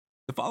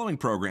The following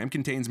program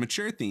contains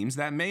mature themes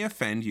that may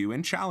offend you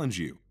and challenge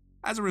you.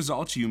 As a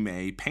result, you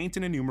may paint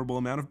an innumerable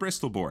amount of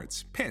Bristol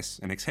boards, piss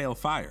and exhale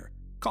fire,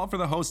 call for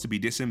the host to be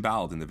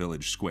disemboweled in the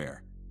village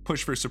square,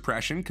 push for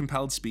suppression,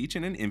 compelled speech,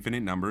 and an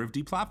infinite number of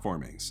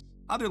deplatformings.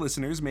 Other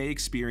listeners may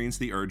experience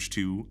the urge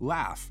to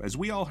laugh as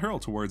we all hurl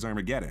towards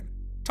Armageddon,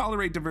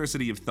 tolerate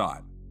diversity of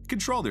thought,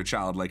 control their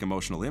childlike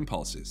emotional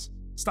impulses,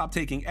 stop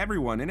taking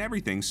everyone and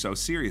everything so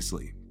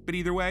seriously. But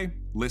either way,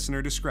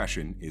 listener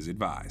discretion is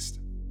advised.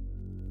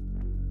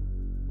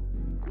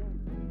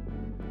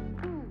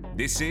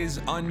 This is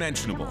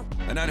Unmentionable,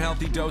 an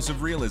unhealthy dose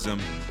of realism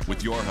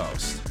with your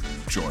host,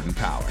 Jordan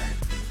Power.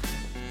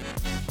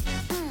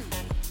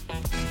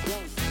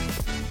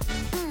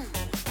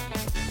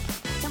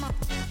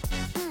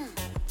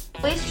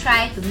 Always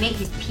try to make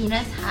his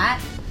penis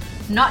hard,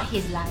 not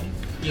his life.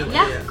 Yeah,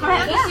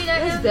 correct.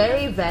 Yeah. It's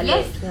very valid.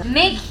 Yes,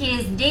 make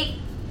his dick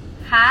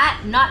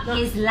hard, not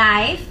his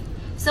life.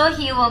 So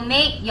he will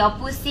make your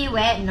pussy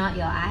wet, not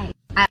your eye.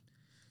 I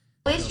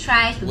always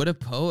try to. What a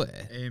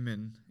poet.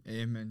 Amen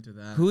to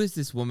that. Who is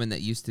this woman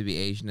that used to be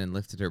Asian and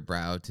lifted her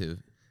brow to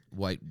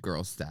white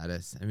girl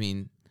status? I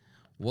mean,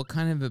 what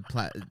kind of a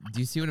do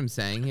you see what I'm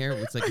saying here?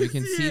 It's like we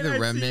can see the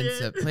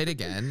remnants. Play it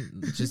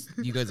again. Just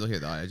you guys will hear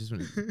the audio. I just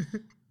want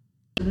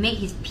to make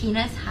his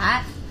penis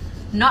hard,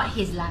 not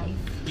his life.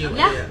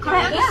 Yeah,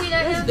 correct.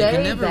 Yeah. It's you very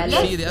can never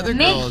valid. see the other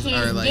Make girls his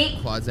are like dick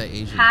quasi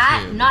Asian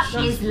hard, too. not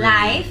She's his really-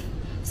 life.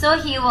 So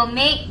he will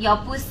make your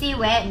pussy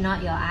wet,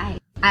 not your eye.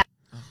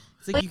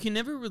 It's like you can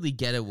never really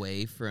get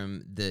away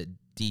from the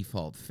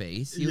default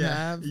face you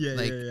have.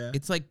 Like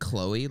it's like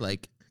Khloe,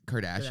 like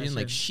Kardashian.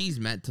 Like she's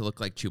meant to look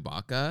like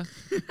Chewbacca.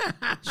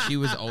 She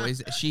was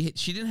always she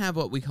didn't have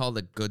what we call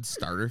the good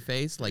starter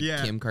face like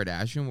Kim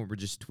Kardashian where we're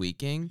just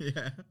tweaking.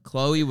 Yeah.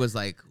 Khloe was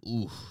like,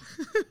 ooh.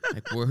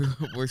 Like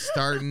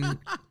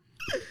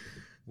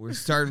we're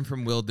starting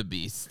from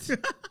wildebeest.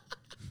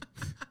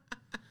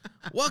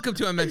 Welcome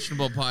to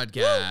Unmentionable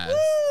Podcast. Woo!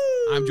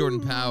 I'm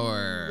Jordan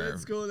Power.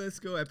 Let's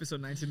go. Episode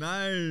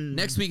 99.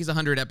 Next week is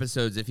 100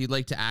 episodes. If you'd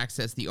like to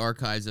access the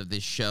archives of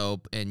this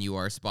show and you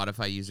are a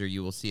Spotify user,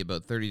 you will see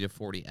about 30 to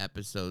 40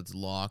 episodes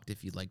locked.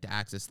 If you'd like to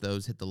access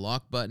those, hit the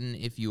lock button.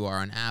 If you are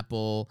on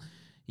Apple,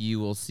 you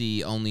will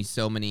see only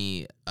so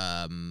many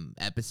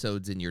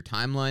episodes in your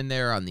timeline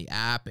there on the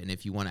app. And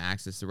if you want to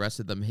access the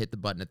rest of them, hit the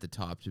button at the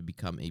top to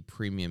become a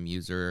premium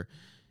user.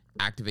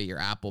 Activate your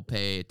Apple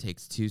Pay. It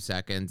takes 2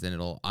 seconds, and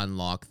it'll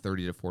unlock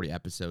 30 to 40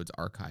 episodes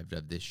archived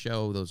of this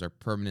show. Those are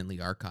permanently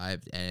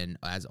archived, and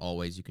as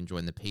always, you can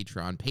join the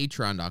Patreon,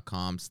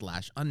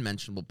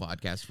 patreon.com/unmentionable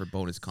podcast for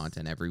bonus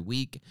content every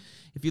week.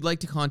 If you'd like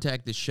to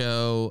contact the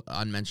show,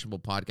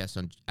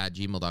 unmentionablepodcast at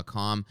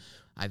gmail.com.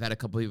 I've had a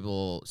couple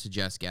people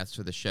suggest guests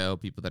for the show,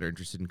 people that are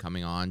interested in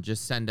coming on.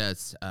 Just send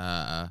us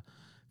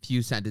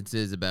few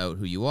sentences about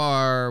who you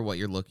are, what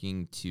you're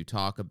looking to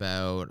talk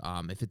about.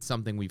 If it's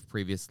something we've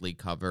previously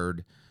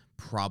covered,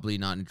 probably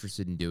not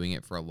interested in doing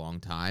it for a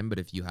long time. But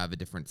if you have a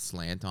different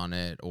slant on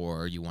it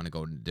or you want to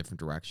go in a different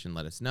direction,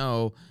 let us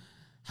know.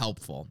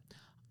 Helpful.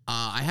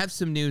 I have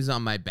some news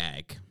on my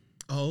bag.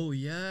 Oh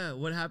yeah,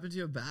 what happened to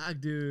your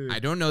bag, dude? I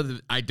don't know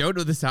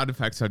the sound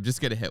effects, so I'm just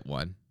gonna hit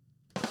one.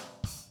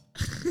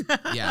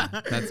 Yeah,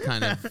 that's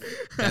kind of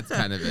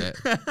it.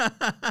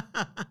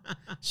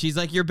 She's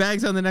like, your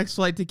bag's on the next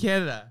flight to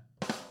Canada.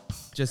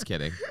 Just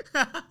kidding.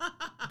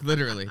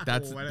 Literally,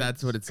 that's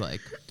what it's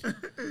like.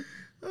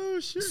 Oh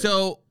shit.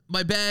 So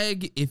my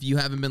bag, if you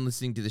haven't been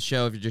listening to the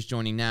show, if you're just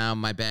joining now,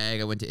 my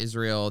bag, I went to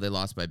Israel. They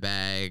lost my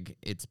bag.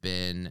 It's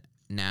been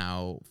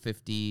now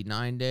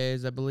 59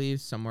 days, I believe,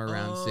 somewhere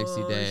around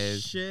 60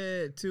 days.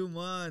 Shit, 2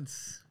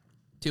 months.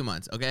 2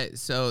 months. Okay,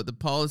 so the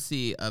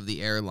policy of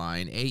the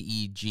airline,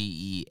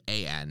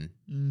 AEGEAN,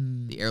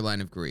 the airline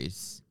of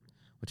Greece,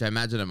 which I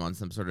imagine I'm on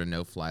some sort of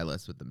no-fly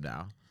list with them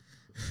now,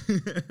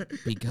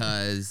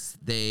 because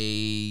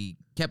they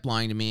kept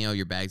lying to me. Oh,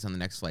 your bag's on the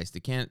next flight to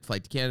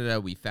Canada.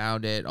 We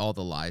found it. All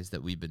the lies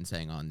that we've been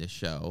saying on this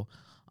show,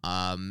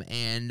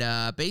 and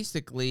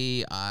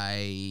basically,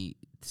 I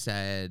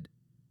said.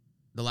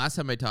 The last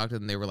time I talked to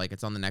them, they were like,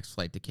 it's on the next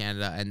flight to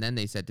Canada. And then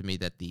they said to me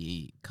that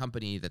the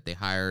company that they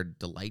hired,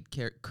 Delight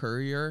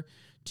Courier,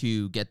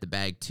 to get the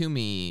bag to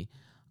me,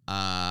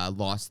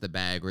 lost the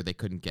bag or they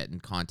couldn't get in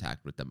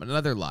contact with them.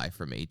 Another lie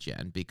from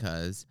HN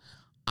because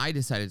I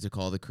decided to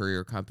call the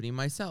courier company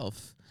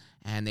myself.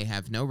 And they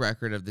have no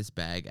record of this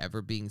bag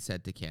ever being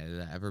sent to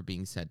Canada, ever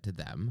being sent to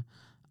them.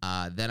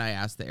 Then I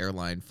asked the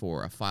airline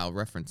for a file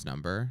reference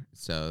number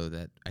so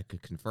that I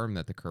could confirm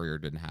that the courier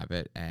didn't have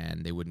it,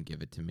 and they wouldn't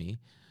give it to me.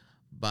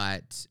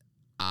 But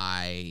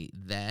I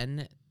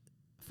then,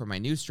 for my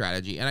new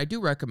strategy, and I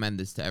do recommend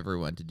this to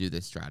everyone to do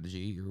this strategy,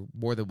 you're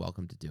more than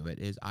welcome to do it,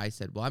 is I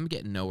said, well, I'm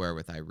getting nowhere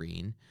with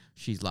Irene.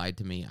 She's lied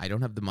to me. I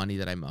don't have the money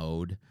that I'm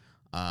owed.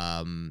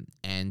 And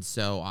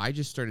so I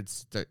just started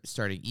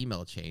starting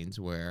email chains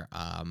where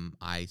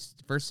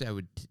first I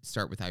would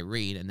start with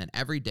Irene, and then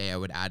every day I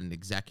would add an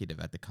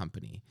executive at the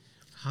company.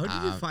 How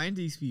did you find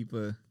these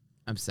people?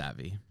 I'm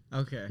savvy.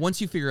 Okay.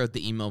 Once you figure out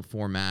the email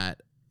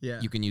format, Yeah.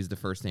 You can use the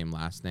first name,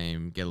 last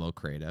name, get a little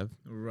creative.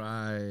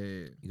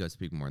 Right. You gotta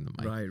speak more in the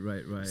mic.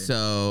 Right.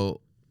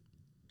 So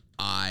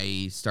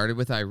I started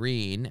with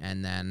Irene,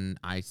 and then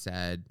I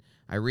said,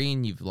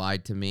 Irene, you've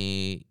lied to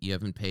me. You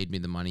haven't paid me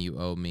the money you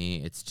owe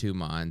me. It's 2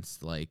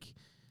 months. Like,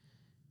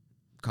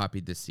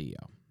 copied the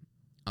CEO.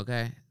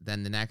 Okay.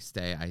 Then the next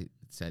day I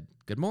said,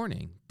 good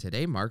morning.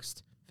 Today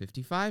marks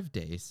 55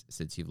 days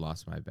since you've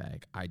lost my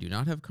bag. I do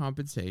not have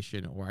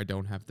compensation or I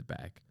don't have the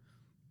bag.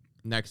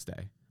 Next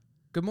day.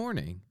 Good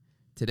morning.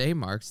 Today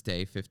marks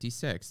day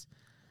 56.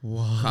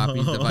 Wow.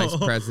 Copies the vice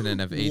president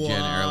of AGN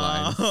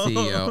Airlines, Wow.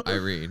 CEO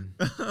Irene.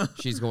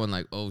 She's going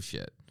like, oh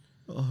shit.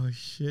 Oh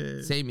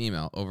shit. Same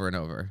email over and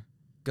over.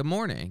 Good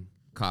morning.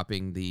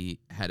 Copying the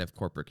head of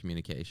corporate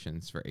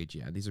communications for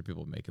AGN. These are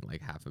people making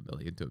like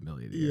 $500,000 to $1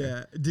 million a year.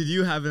 Yeah. Did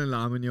you have an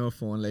alarm on your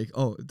phone? Like,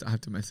 oh, I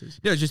have to message.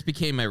 No, it just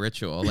became my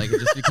ritual. Like, it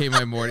just became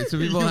my morning. So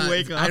people, You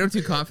wake up. I don't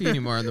do coffee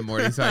anymore in the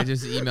morning, so I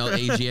just email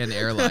AGN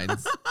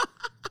Airlines.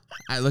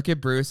 I look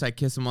at Bruce, I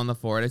kiss him on the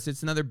forehead. I said,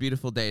 it's another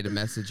beautiful day to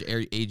message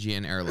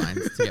AGN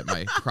Airlines to get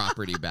my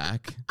property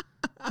back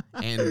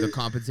and the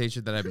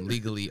compensation that I'm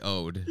legally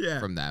owed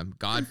from them.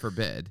 God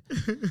forbid.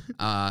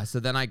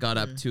 So then I got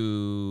up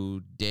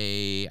to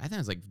I think it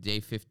was like day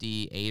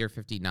 58 or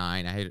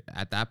 59.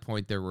 At that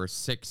point, there were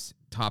 6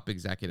 top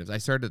executives. I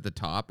started at the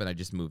top and I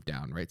just moved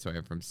down, right? So I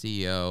went from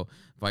CEO,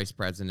 vice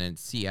president,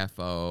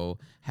 CFO,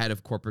 head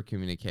of corporate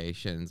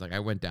communications. Like, I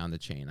went down the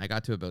chain. I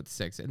got to about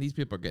 6, and these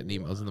people are getting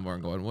emails in the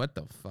morning going, what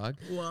the fuck?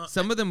 Wow.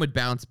 Some of them would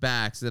bounce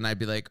back, so then I'd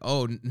be like,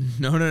 oh,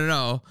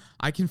 no.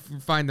 I can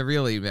find the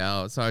real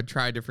email. So I'd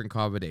try different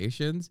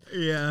combinations.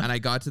 Yeah. And I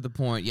got to the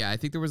point, I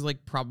think there was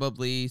like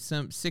probably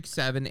some 6,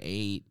 7,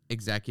 8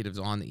 executives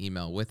on the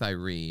email with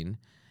Irene.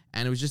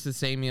 And it was just the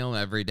same email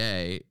every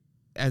day,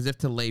 as if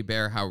to lay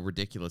bare how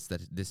ridiculous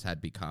that this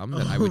had become,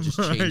 that I would just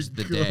my change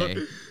the God. day.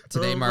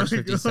 Today Oh marks my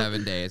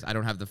 57 days. I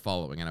don't have the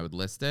following, and I would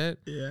list it.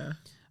 Yeah.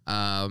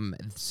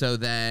 So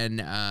then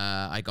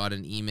I got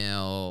an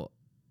email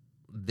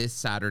this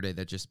Saturday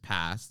that just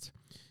passed.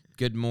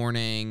 Good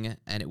morning.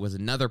 And it was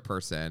another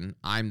person.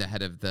 I'm the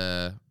head of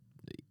the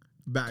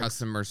Bags.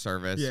 customer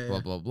service, Yeah, blah,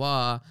 yeah. blah,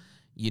 blah.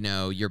 You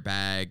know, your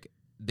bag.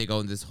 They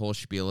go in this whole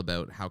spiel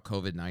about how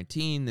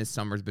COVID-19, this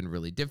summer's been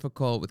really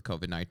difficult with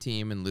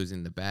COVID-19 and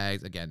losing the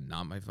bags. Again,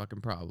 not my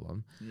fucking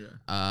problem. Yeah.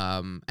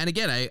 And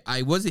again,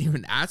 I wasn't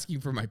even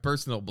asking for my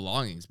personal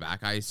belongings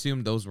back. I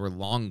assumed those were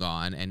long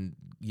gone and,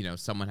 you know,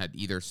 someone had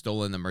either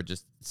stolen them or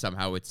just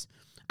somehow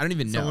I don't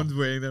even know. Someone's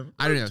wearing them.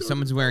 I don't know.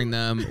 Someone's wearing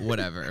them,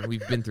 whatever.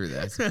 We've been through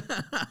this.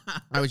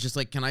 I was just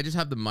like, can I just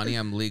have the money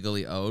I'm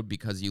legally owed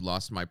because you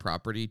lost my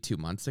property 2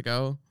 months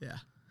ago? Yeah.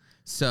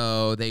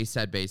 So they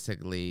said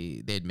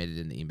basically, they admitted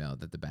in the email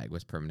that the bag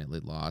was permanently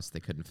lost. They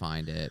couldn't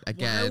find it.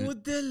 Again, Why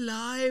would they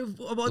lie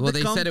about well, the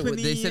they said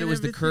company? it was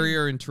the and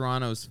courier in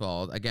Toronto's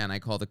fault. Again, I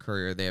call the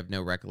courier. They have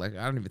no recollection.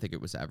 I don't even think it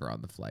was ever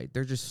on the flight.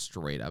 They're just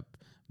straight up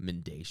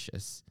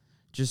mendacious,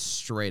 just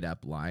straight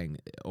up lying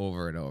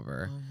over and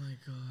over. Oh my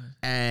god.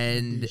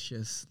 And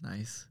Delicious.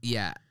 Nice.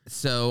 yeah,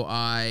 so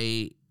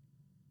I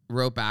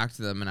wrote back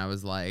to them and I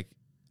was like,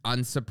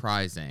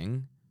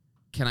 unsurprising.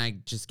 Can I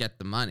just get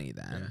the money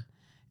then? Yeah.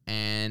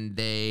 And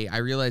I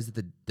realized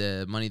that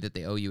the money that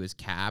they owe you is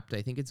capped.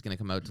 I think it's going to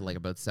come out to like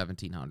about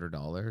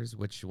 $1,700,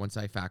 which once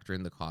I factor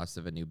in the cost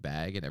of a new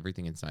bag and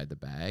everything inside the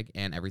bag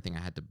and everything I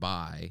had to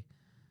buy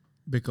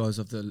Because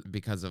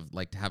of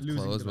like to have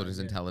Losing clothes the when I bag, was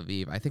in yeah. Tel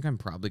Aviv, I think I'm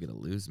probably going to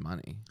lose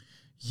money.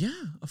 Yeah,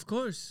 of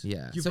course.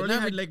 Yeah. You So probably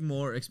now had like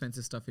more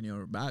expensive stuff in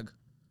your bag.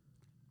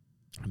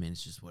 I mean,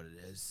 it's just what it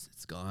is.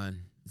 It's gone.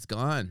 It's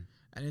gone.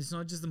 And it's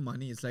not just the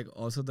money, it's like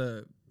also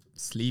the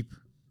sleep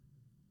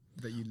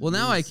that you Well,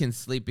 now I lose. can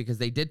sleep because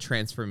they did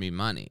transfer me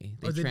money.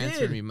 They Oh, they transferred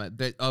did? me money.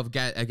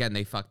 Again,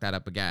 they fucked that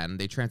up again.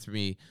 They transferred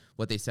me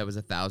what they said was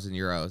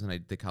 €1,000, and I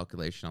did the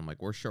calculation. I'm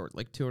like, we're short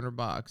like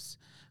 $200,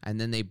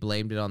 and then they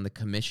blamed it on the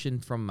commission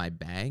from my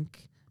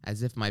bank,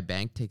 as if my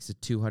bank takes a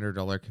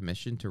 $200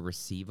 commission to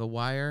receive a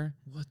wire.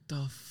 What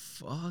the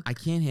fuck? I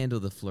can't handle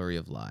the flurry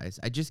of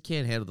lies. I just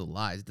can't handle the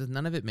lies.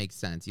 None of it makes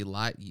sense. You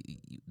lie.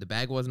 The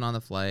bag wasn't on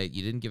the flight.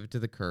 You didn't give it to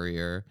the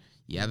courier.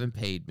 You haven't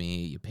paid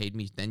me. You paid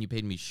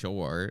me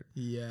short.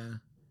 Yeah.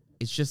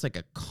 It's just like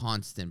a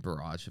constant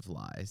barrage of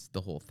lies.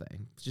 The whole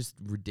thing. It's just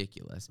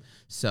ridiculous.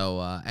 So,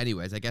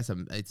 anyways, I guess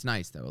it's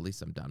nice though. At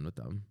least I'm done with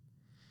them.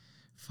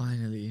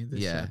 Finally, the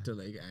Yeah. shit to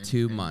like end,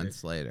 2 end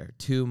months it. later.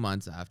 2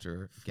 months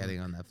after getting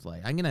on that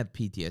flight. I'm gonna have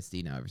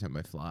PTSD now every time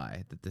I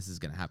fly that this is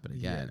gonna happen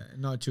again. Yeah,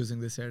 not choosing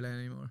this airline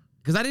anymore.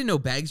 Because I didn't know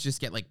bags just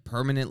get like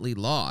permanently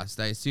lost.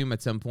 I assume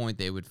at some point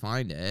they would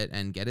find it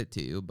and get it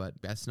to you,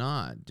 but guess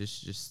not.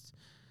 Just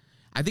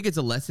I think it's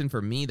a lesson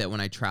for me that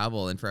when I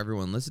travel and for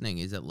everyone listening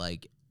is that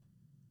like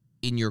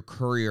in your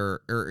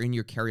courier or in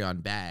your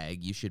carry-on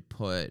bag, you should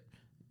put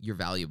your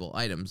valuable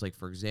items. Like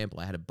for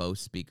example, I had a Bose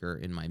speaker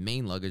in my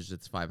main luggage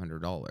that's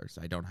 $500.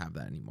 I don't have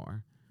that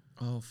anymore.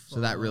 Oh, fuck. So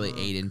that really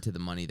ate into the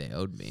money they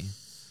owed me.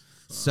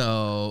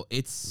 So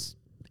it's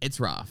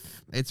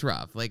rough. It's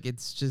rough. Like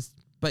it's just,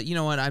 but you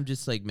know what? I'm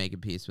just like making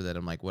peace with it.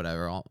 I'm like,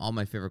 whatever. All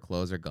my favorite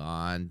clothes are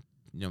gone.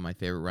 my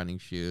favorite running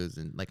shoes,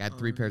 and like I had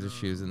 3 pairs of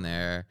shoes in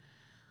there.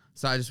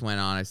 So I just went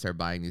on. I started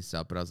buying new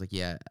stuff, but I was like,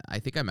 yeah, I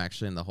think I'm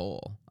actually in the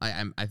hole.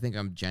 I think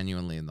I'm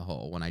genuinely in the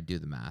hole when I do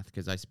the math,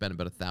 because I spent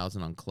about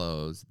 $1,000 on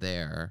clothes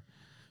there.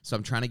 So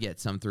I'm trying to get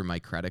some through my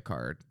credit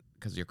card,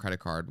 because your credit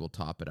card will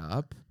top it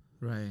up.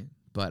 Right.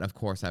 But of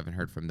course, I haven't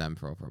heard from them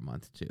for over a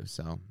month too.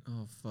 So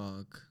Oh,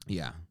 fuck.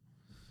 yeah.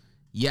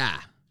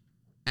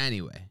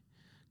 Anyway,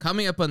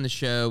 coming up on the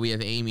show, we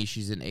have Amy.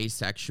 She's an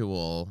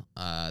asexual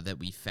that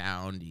we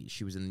found.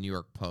 She was in the New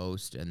York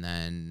Post, and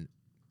then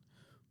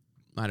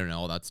I don't know,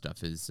 all that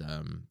stuff is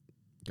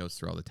goes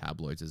through all the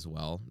tabloids as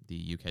well,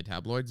 the UK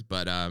tabloids.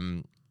 But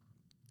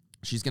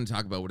she's going to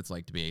talk about what it's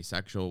like to be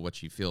asexual, what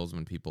she feels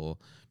when people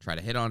try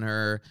to hit on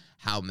her,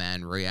 how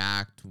men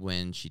react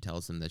when she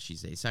tells them that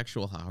she's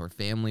asexual, how her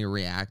family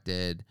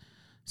reacted.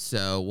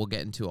 So we'll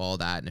get into all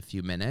that in a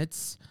few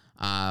minutes.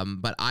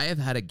 But I have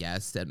had a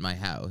guest at my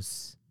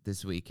house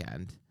this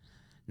weekend.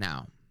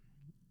 Now,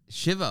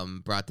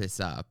 Shivam brought this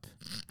up,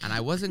 and I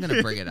wasn't going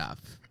to bring it up.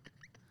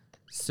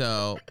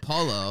 So,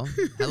 Paulo,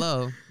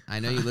 hello. I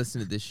know you listen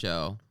to this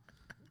show.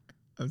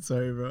 I'm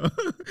sorry, bro.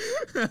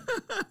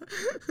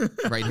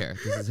 Right here.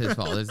 This is his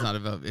fault. It's not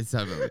about me.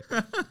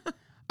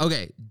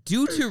 Okay.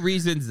 Due to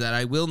reasons that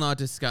I will not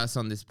discuss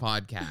on this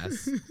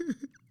podcast,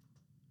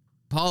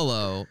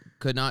 Paulo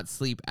could not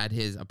sleep at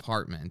his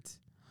apartment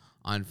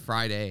on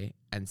Friday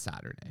and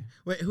Saturday.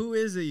 Wait, who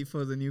is he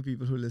for the new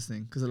people who are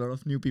listening? Because a lot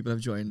of new people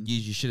have joined.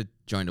 You should have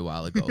joined a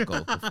while ago.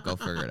 Go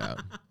figure it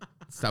out.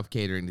 Stop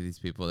catering to these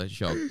people that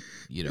show up,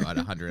 at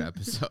 100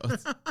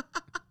 episodes.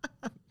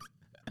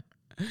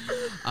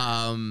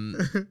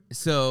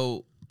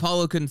 So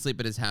Paulo couldn't sleep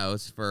at his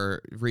house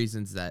for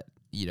reasons that,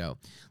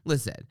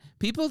 listen,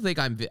 people think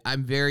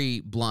I'm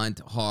very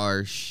blunt,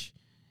 harsh,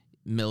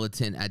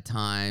 militant at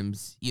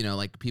times.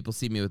 Like people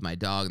see me with my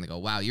dog and they go,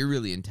 wow, you're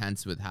really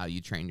intense with how you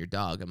train your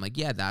dog. I'm like,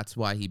 yeah, that's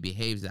why he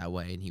behaves that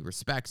way and he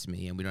respects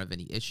me and we don't have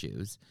any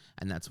issues.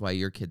 And that's why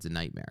your kid's a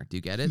nightmare. Do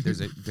you get it?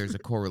 There's a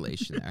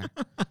correlation there.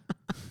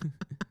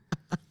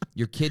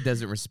 Your kid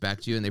doesn't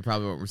respect you, and they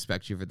probably won't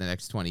respect you for the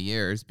next 20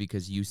 years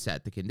because you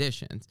set the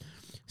conditions.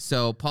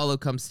 So Paulo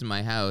comes to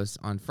my house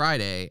on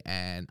Friday,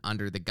 and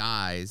under the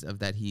guise of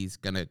that he's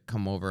going to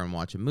come over and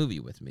watch a movie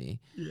with me.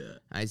 Yeah.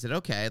 I said,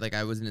 okay. Like,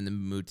 I wasn't in the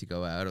mood to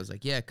go out. I was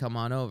like, yeah, come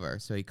on over.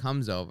 So he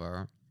comes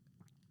over,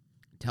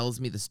 tells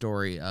me the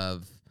story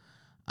of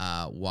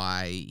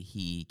why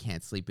he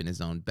can't sleep in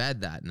his own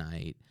bed that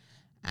night,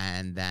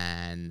 and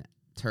then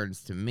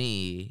turns to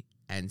me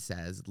and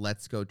says,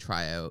 let's go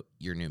try out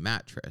your new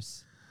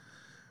mattress.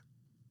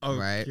 Okay.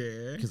 Right?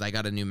 Because I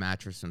got a new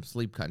mattress from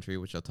Sleep Country,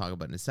 which I'll talk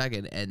about in a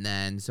second. And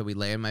then, so we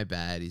lay in my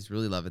bed. He's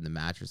really loving the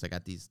mattress. I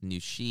got these new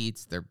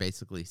sheets. They're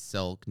basically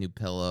silk, new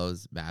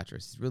pillows,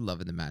 mattress. He's really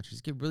loving the mattress.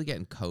 He's really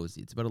getting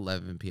cozy. It's about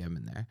 11 p.m.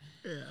 in there.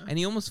 Yeah. And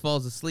he almost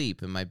falls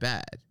asleep in my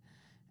bed.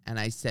 And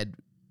I said,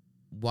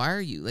 why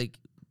are you,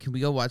 can we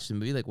go watch the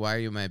movie? Why are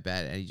you in my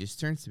bed? And he just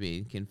turns to me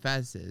and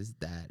confesses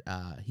that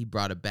he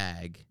brought a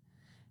bag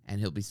and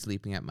he'll be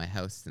sleeping at my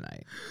house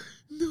tonight.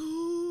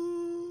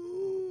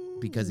 No.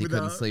 Because he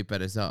couldn't sleep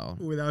at his own.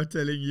 Without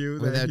telling you.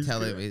 Without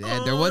telling me.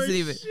 And there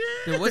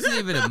wasn't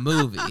even a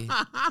movie.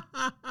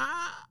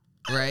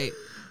 Right?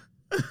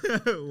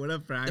 What a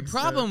prank. The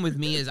problem with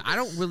me is I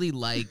don't really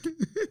like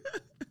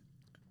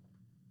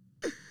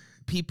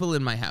people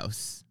in my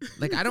house.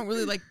 I don't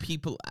really like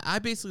people. I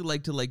basically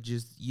like to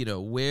just,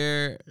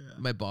 wear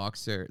my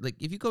boxer.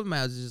 If you go to my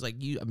house, it's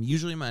just I'm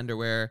usually in my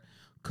underwear,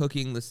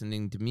 cooking,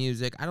 listening to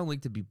music. I don't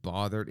like to be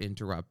bothered,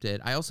 interrupted.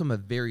 I also am a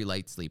very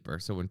light sleeper.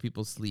 So when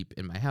people sleep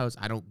in my house,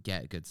 I don't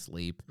get good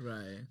sleep.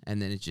 Right.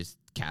 And then it just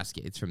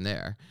cascades from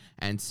there.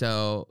 And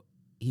so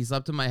he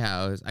slept in my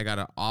house. I got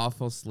an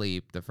awful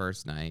sleep the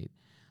first night.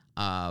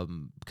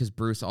 Because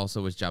Bruce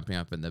also was jumping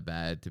up in the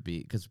bed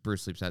because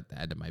Bruce sleeps at the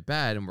end of my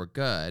bed and we're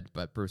good,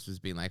 but Bruce was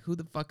being like, who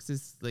the fuck's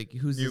this,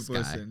 who's New this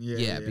person. guy?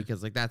 Yeah,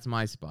 because that's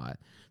my spot.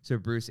 So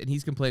Bruce, and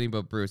he's complaining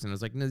about Bruce, and I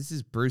was like, no, this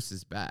is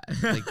Bruce's bed.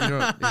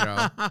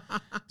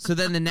 So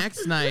then the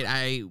next night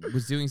I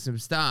was doing some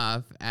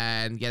stuff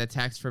and get a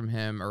text from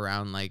him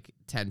around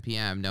 10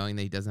 p.m. knowing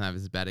that he doesn't have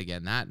his bed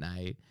again that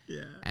night.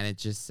 Yeah. And it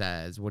just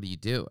says, what are you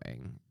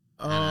doing?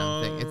 And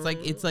I'm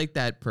thinking, it's like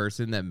that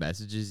person that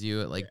messages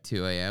you at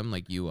 2 a.m.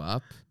 you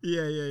up.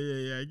 Yeah,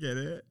 I get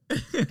it.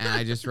 And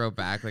I just wrote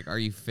back are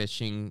you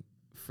fishing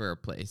for a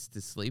place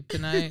to sleep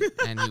tonight?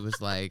 And he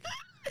was like,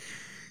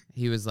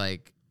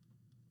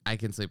 I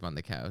can sleep on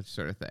the couch,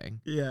 sort of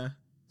thing. Yeah.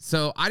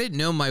 So I didn't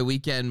know my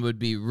weekend would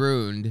be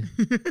ruined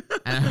and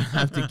I would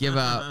have to give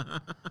up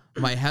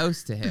my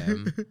house to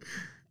him.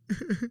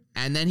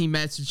 And then he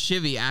messaged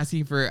Shivy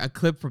asking for a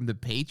clip from the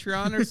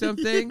Patreon or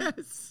something.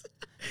 Yes.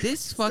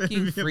 This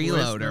fucking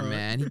freeloader,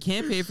 man. He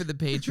can't pay for the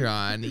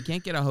Patreon. He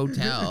can't get a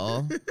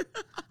hotel.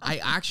 I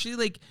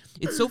actually,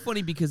 it's so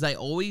funny because I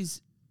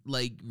always,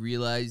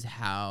 realize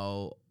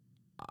how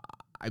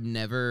I'm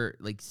never,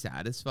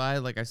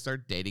 satisfied. I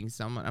start dating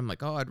someone. I'm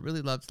like, oh, I'd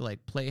really love to,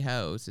 play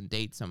house and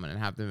date someone and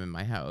have them in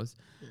my house.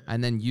 Yeah.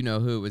 And then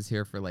who was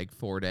here for,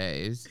 4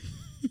 days.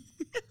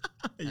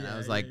 And I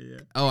was Yeah, like, yeah.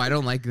 oh, I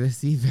don't like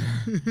this either.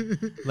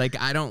 Like,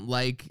 I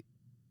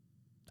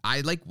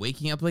like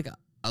waking up like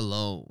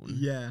alone.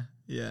 Yeah,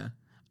 yeah.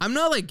 I'm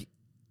not like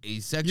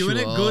asexual. You want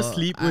to go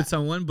sleep I- with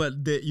someone, but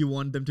you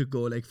want them to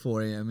go like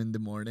 4 a.m. in the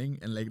morning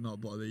and like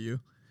not bother you.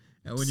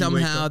 And when you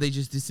wake somehow up- they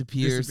just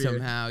disappear. Disappear.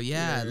 Somehow,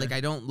 yeah. Yeah, Like yeah.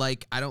 I don't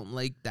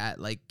like that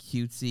like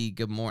cutesy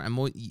good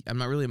morning. I'm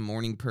not really a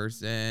morning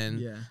person.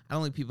 Yeah. I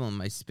don't like people in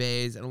my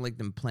space. I don't like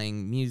them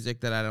playing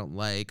music that I don't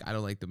like. I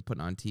don't like them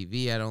putting on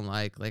TV. I don't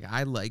like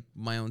I like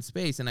my own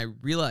space. And I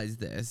realized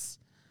this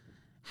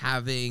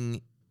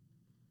having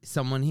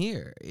someone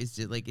here is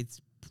just like it's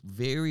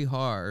very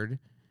hard.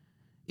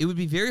 It would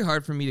be very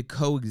hard for me to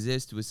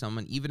coexist with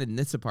someone even in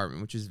this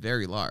apartment, which is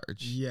very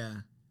large. Yeah.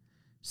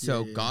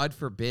 So yeah. God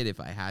forbid if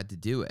I had to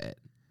do it.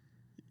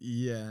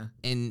 Yeah.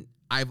 And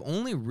I've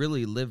only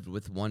really lived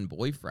with one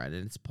boyfriend,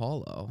 and it's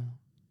Paulo.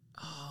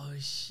 Oh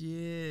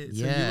shit.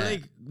 Yeah. So you were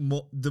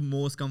like the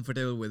most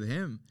comfortable with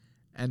him,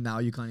 and now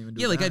you can't even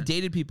do Yeah, like that. I've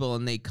dated people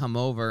and they come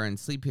over and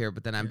sleep here,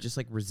 but then I'm just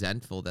like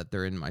resentful that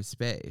they're in my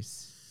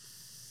space.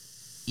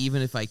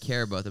 Even if I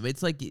care about them.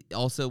 It's like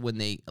also when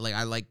they like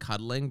I like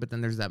cuddling, but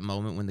then there's that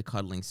moment when the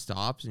cuddling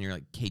stops and you're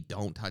like, "Okay,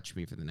 don't touch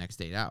me for the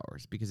next 8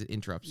 hours," because it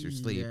interrupts your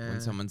sleep. Yeah. When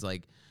someone's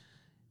like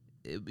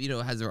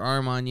has their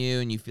arm on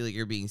you and you feel like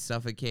you're being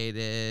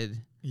suffocated.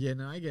 Yeah,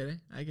 no, I get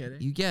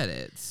it. You get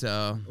it.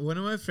 So One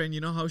of my friend, you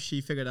know how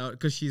she figured out,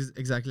 because she's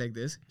exactly like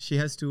this. She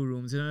has 2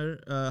 rooms in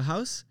her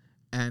house,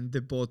 and they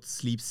both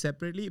sleep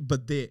separately,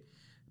 but they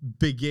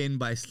begin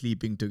by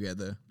sleeping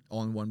together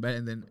on one bed,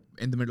 and then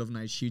in the middle of the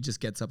night, she just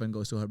gets up and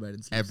goes to her bed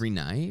and sleeps. every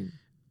night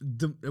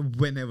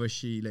Whenever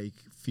she like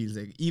feels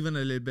like even a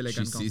little bit like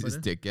she sees his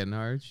uncomfortable. dick getting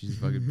hard, she's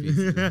fucking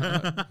pieces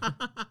out.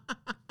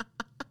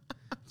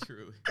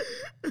 Truly.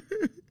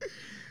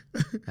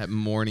 That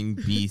morning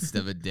beast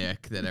of a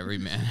dick that every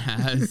man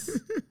has.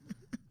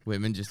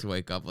 Women just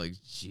wake up like,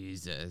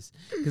 Jesus.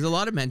 Because a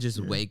lot of men just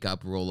wake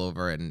up, roll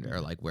over, and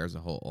are like, where's a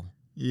hole?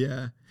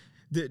 Yeah.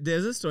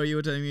 There's a story you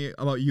were telling me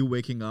about you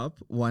waking up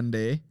one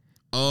day.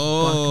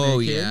 Oh, buck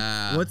naked.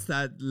 yeah. What's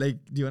that like?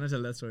 Do you want to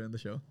tell that story on the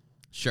show?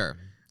 Sure.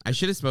 I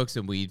should have smoked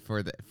some weed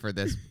for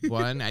this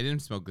one. I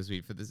didn't smoke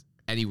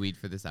any weed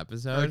for this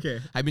episode. Okay.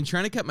 I've been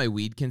trying to cut my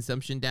weed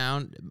consumption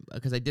down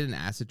because I did an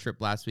acid trip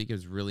last week. It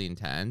was really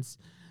intense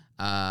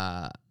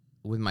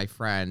with my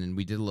friend, and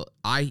we did a little.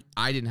 I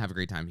didn't have a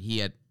great time.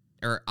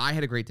 I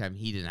had a great time.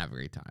 He didn't have a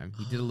great time.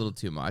 He did a little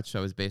too much. So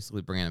I was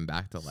basically bringing him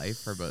back to life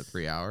for about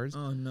 3 hours.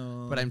 Oh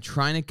no. But I'm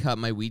trying to cut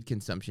my weed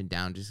consumption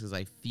down just because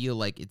I feel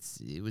like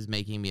it was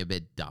making me a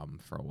bit dumb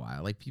for a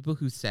while. Like people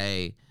who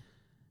say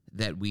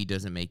that weed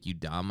doesn't make you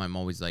dumb, I'm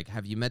always like,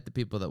 have you met the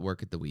people that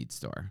work at the weed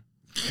store?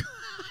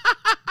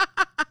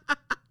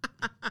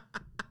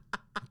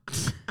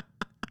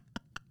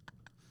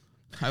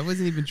 I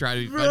wasn't even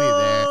trying to be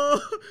funny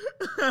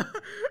there.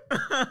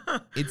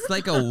 It's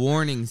like a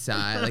warning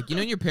sign. Like, you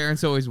know, your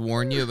parents always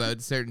warn you about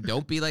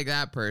don't be like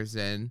that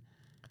person.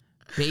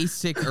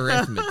 Basic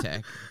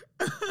arithmetic.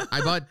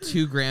 I bought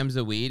 2 grams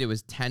of weed. It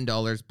was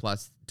 $10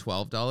 plus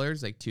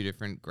 $12, like 2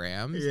 different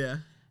grams. Yeah.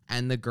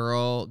 And the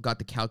girl got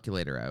the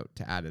calculator out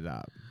to add it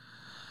up.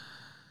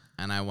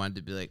 And I wanted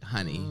to be like,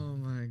 honey, Oh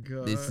my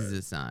god. this is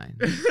a sign.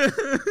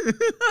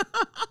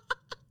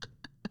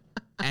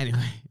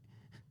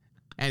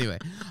 Anyway,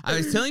 I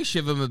was telling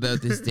Shivam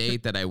about this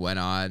date that I went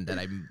on that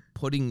I'm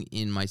putting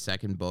in my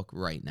second book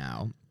right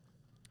now.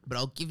 But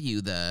I'll give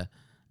you the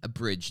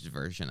abridged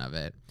version of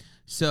it.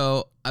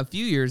 So a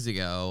few years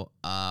ago,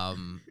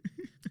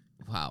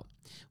 wow.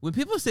 When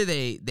people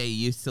say they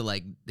used to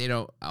like,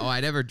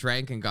 I never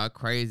drank and got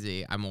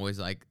crazy, I'm always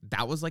like,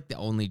 that was like the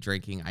only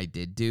drinking I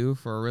did do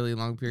for a really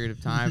long period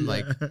of time.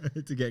 Like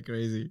to get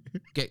crazy.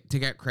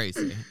 get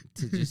crazy,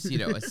 to just,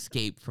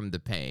 escape from the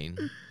pain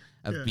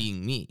of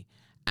being me.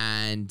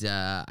 And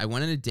I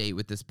went on a date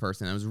with this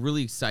person. I was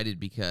really excited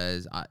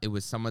because it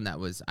was someone that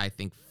was, I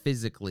think,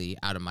 physically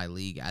out of my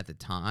league at the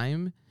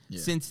time. Yeah.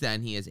 Since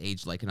then, he has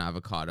aged like an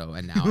avocado,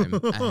 and now I'm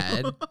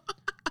ahead.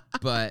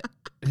 But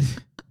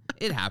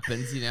it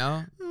happens,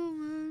 Oh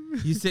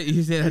man. You say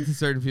that to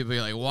certain people.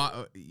 You're like,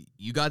 "What?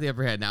 You got the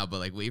upper hand now, but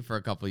like, wait for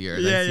a couple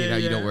years. Yeah, I've seen yeah, how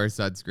you don't yeah. wear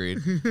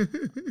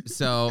sunscreen."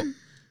 So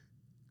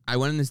I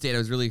went on this date. I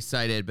was really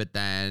excited, but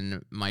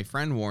then my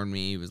friend warned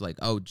me. He was like,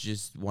 "Oh,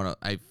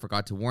 I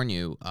forgot to warn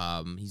you.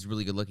 He's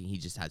really good looking. He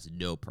just has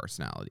no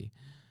personality."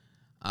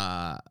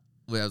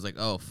 I was like,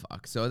 "Oh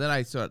fuck!" So then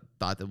I sort of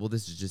thought that, well,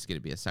 this is just gonna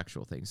be a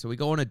sexual thing. So we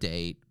go on a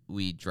date.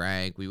 We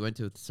drank. We went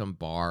to some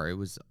bar. It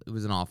was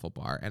an awful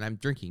bar, and I'm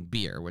drinking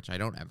beer, which I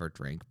don't ever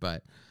drink,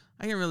 but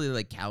I can really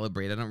like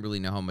calibrate. I don't really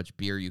know how much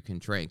beer you can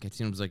drink. It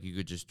seems like you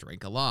could just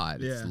drink a lot.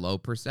 It's Yeah. low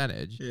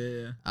percentage.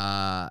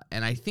 Yeah.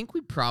 And I think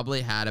we probably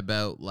had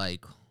about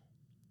like,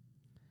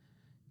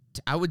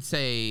 I would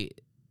say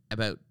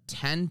about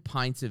 10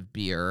 pints of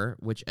beer,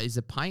 which is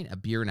a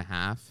beer and a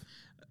half.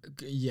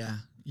 Yeah.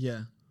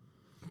 Yeah.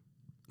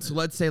 So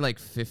let's say like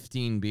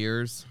 15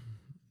 beers.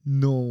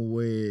 No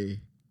way.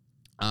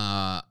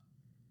 And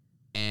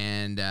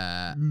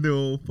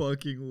No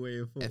fucking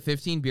way.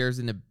 15 beers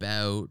in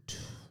about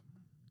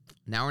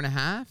an hour and a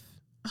half.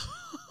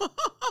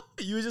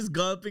 You were just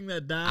gulping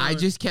that down. I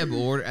just kept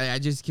ordering. I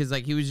just because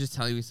like he was just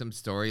telling me some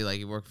story. Like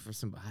he worked for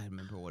some. I don't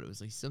remember what it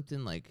was. Like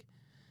something like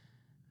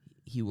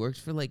he worked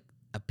for like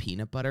a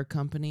peanut butter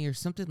company or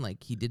something.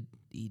 Like he did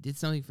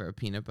something for a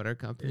peanut butter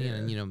company,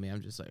 and you know me,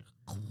 I'm just like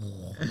the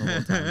whole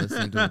time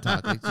listening to him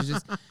talk. Like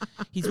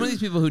he's one of these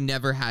people who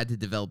never had to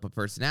develop a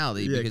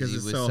personality because he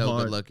was so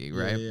good looking,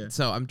 right? Yeah.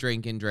 So I'm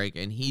drinking,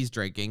 and he's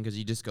drinking because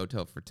you just go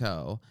toe for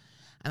toe.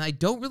 And I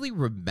don't really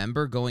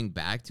remember going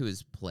back to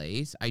his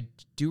place. I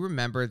do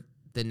remember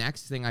the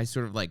next thing I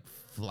sort of like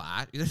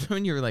flat.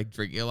 When you're like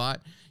drinking a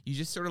lot, you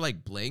just sort of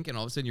like blink and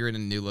all of a sudden you're in a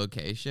new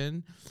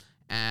location.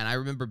 And I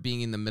remember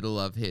being in the middle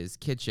of his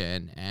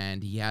kitchen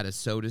and he had a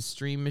Soda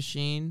Stream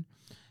machine.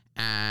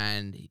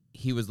 And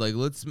he was like,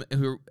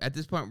 at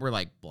this point, we're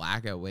like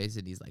blackout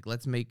wasted. He's like,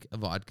 let's make a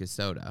vodka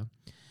soda.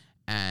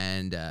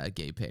 And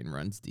gay pain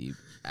runs deep.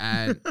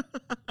 And,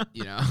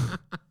 you know,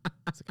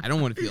 it's like, I don't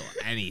want to feel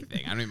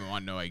anything. I don't even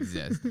want to know I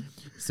exist.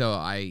 So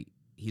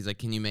he's like,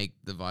 can you make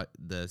the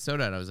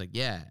soda? And I was like,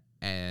 yeah.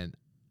 And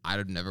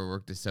I'd never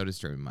worked a Soda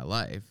Stream in my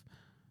life.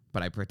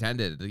 But I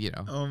pretended, you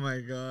know. Oh, my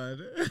God.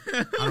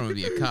 I don't want to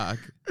be a cuck.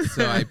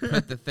 So I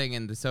put the thing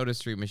in the Soda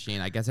Stream machine.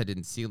 I guess I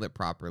didn't seal it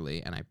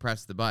properly. And I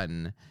pressed the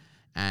button.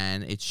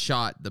 And it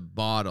shot the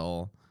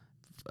bottle.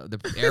 The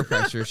air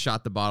pressure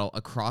shot the bottle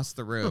across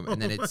the room. And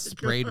then it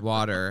sprayed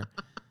water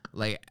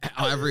like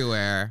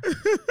everywhere.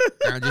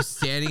 And I'm just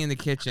standing in the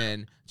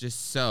kitchen,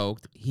 just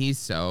soaked. He's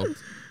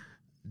soaked.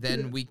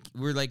 Then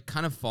we're like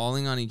kind of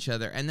falling on each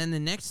other. And then the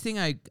next thing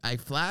I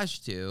flash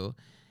to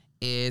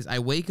is I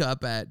wake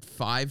up at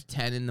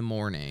 5:10 in the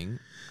morning.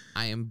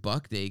 I am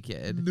buck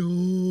naked,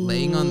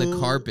 laying on the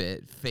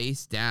carpet,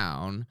 face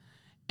down,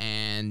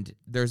 and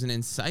there's an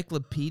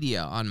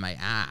encyclopedia on my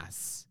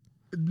ass.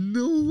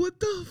 No, what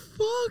the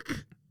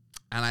fuck?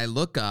 And I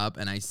look up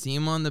and I see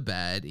him on the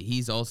bed.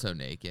 He's also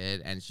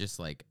naked, and it's just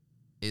like,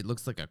 it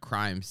looks like a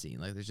crime scene.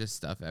 Like there's just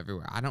stuff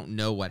everywhere. I don't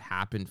know what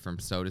happened from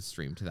Soda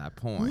Stream to that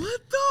point.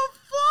 What the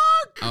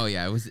fuck? Oh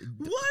yeah, it was.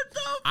 What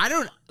the? I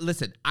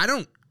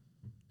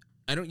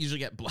don't usually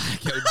get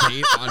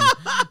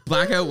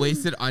blackout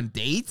wasted on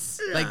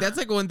dates. Yeah. Like that's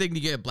like one thing to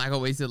get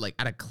blackout wasted like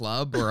at a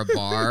club or a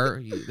bar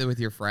with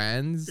your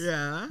friends.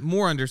 Yeah.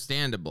 More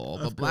understandable.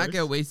 Of But blackout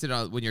course. wasted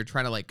on when you're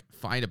trying to like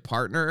find a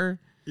partner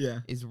Yeah.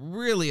 is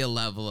really a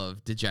level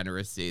of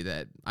degeneracy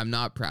that I'm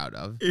not proud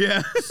of.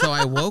 Yeah. So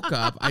I woke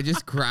up, I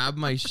just grabbed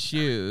my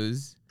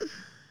shoes.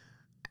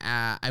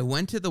 I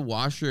went to the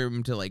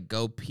washroom to like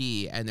go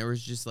pee, and there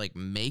was just like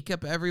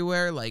makeup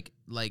everywhere, like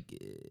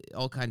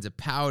all kinds of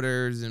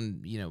powders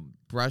and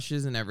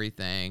brushes and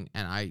everything.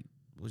 And I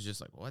was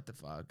just like, what the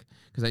fuck?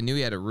 Because I knew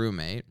he had a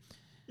roommate.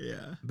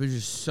 Yeah. But there's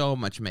just so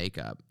much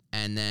makeup.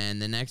 And then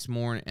the next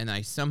morning, and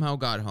I somehow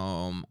got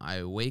home.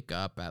 I wake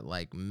up at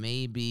like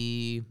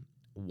maybe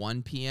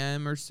 1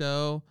 p.m. or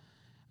so,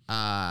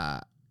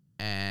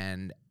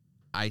 and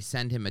I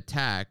send him a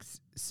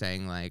text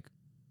saying like,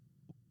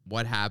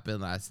 what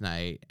happened last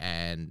night,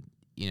 and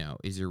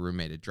is your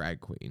roommate a drag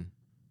queen?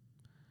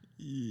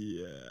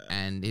 Yeah.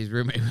 And his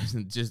roommate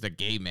wasn't just a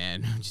gay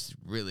man who just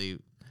really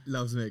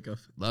Loves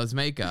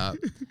makeup.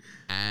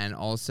 And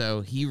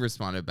also he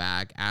responded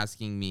back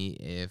asking me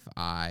if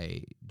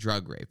I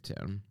drug raped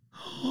him.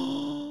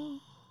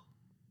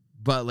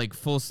 But like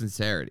full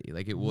sincerity.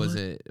 Like it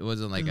wasn't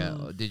like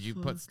did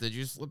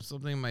you slip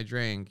something in my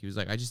drink? He was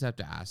like, I just have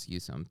to ask you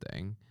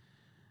something.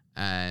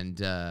 And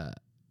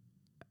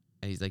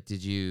he's like,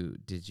 did you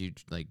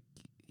like,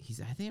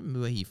 I think I remember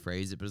the way he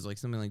phrased it, but it was like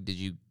something like, did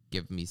you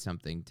give me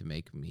something to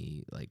make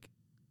me like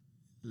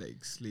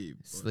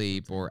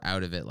sleep or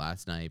out of it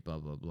last night, blah,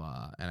 blah,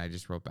 blah. And I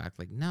just wrote back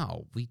like,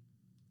 no, we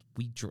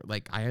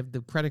like, I have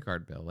the credit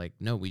card bill. Like,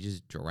 no, we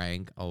just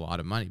drank a lot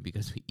of money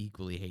because we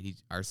equally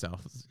hate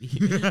ourselves.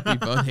 We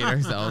both hate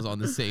ourselves on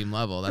the same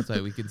level. That's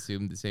why we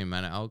consumed the same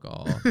amount of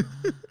alcohol.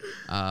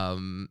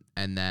 And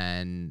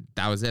then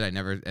that was it. I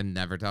never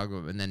talked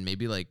about it. And then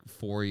maybe like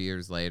 4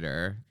 years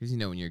later, because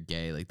when you're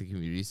gay, like the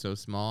community's so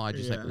small, I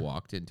just like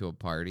walked into a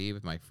party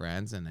with my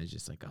friends and I was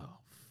just like, oh,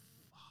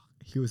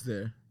 He was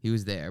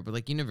there. But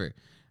like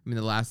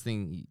the last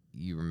thing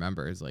you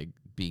remember is like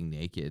being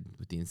naked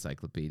with the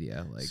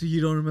encyclopedia. Like, so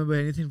you don't remember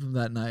anything from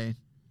that night?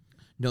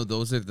 No,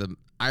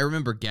 I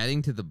remember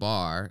getting to the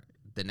bar.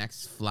 The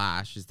next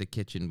flash is the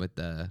kitchen with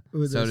the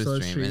soda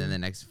stream, and then the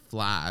next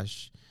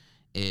flash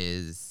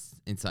is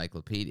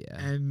encyclopedia.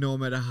 And no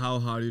matter how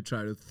hard you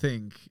try to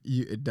think,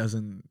 it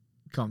doesn't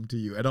come to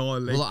you at all.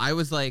 Like, well, I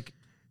was like,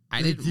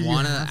 I did didn't you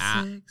want to have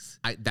ask. sex?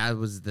 That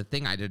was the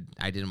thing. I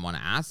didn't want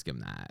to ask him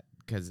that.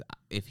 Because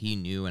if he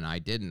knew and I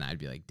didn't, I'd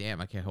be like,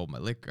 damn, I can't hold my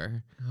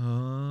liquor.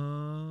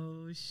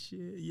 Oh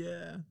shit,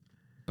 yeah.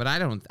 But I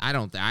don't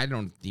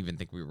even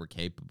think we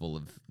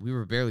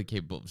were barely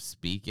capable of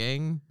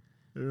speaking.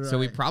 Right. So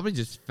we probably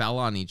just fell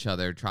on each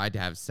other, tried to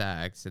have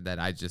sex, and then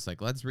I just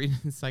like, let's read an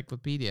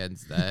encyclopedia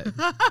instead.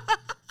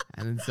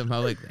 And then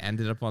somehow like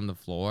ended up on the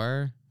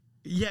floor.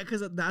 Yeah,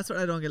 because that's what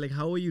I don't get. Like,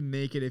 how are you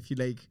naked if you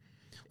like?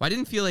 Well, I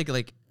didn't feel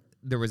like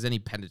there was any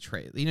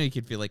penetration. You know, you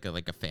could feel like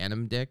a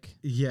phantom dick.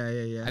 Yeah,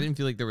 yeah, yeah. I didn't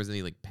feel like there was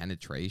any like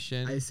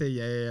penetration. I say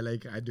yeah,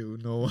 like I do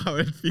know how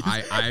it feels.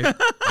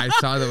 I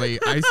saw the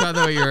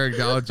way you were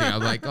acknowledging.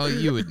 I'm like, oh,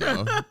 you would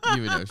know,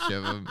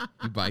 Shivam.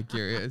 You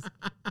bi-curious.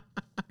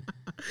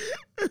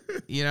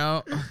 You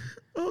know,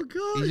 Oh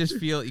god.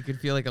 you could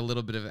feel like a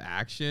little bit of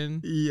action.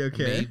 Yeah,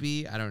 okay.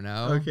 Maybe, I don't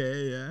know.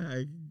 Okay,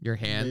 yeah. Your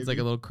hands like maybe.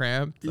 a little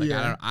cramped. Like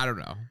Yeah. I don't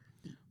know.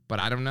 But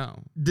I don't know.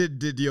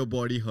 Did your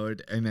body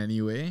hurt in any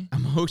way?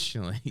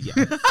 Emotionally,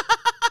 yeah.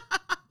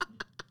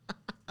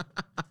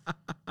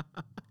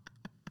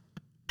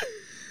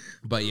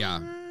 But yeah.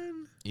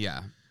 Man.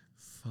 Yeah.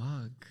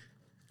 Fuck.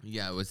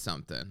 Yeah, it was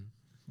something.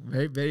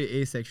 Very,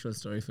 very asexual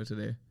story for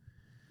today.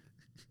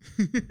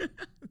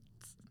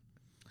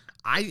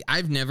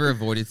 I've never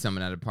avoided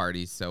someone at a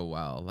party so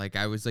well. Like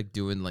I was like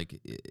doing like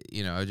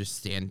I would just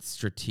stand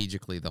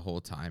strategically the whole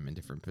time in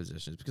different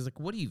positions because like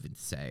what do you even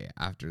say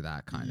after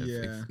that kind of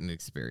Yeah. an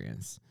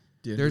experience?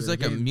 Do you There's do it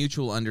like a again?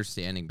 mutual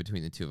understanding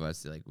between the two of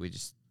us. Like we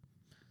just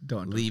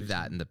Don't leave touch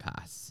that it. in the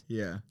past.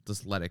 Yeah.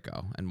 Just let it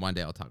go. And one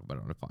day I'll talk about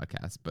it on a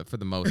podcast. But for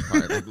the most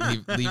part, like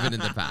leave it in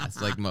the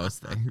past, like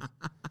most things.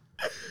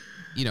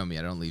 You know me,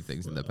 I don't leave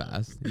things in the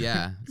past.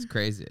 Yeah, it's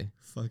crazy.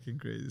 Fucking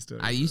crazy story.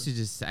 I used to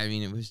just, I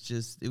mean, it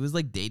was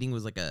like dating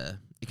was like a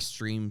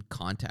extreme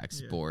contact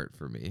Yeah. sport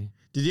for me.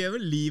 Did you ever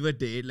leave a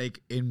date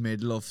like in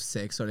middle of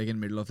sex or like in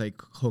middle of like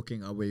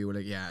hooking up where you were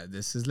like, yeah,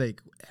 this is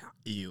like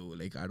ew,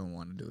 like I don't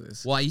want to do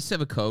this. Well, I used to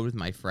have a code with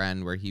my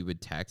friend where he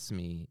would text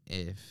me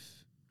if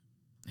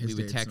His we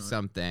would date's text not-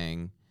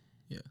 something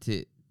Yeah.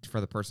 for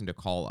the person to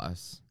call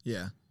us.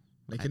 Yeah.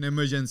 Like an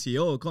emergency.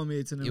 Oh, call me.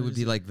 It's an It emergency. would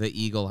be like the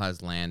eagle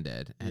has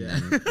landed, and Yeah.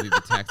 then we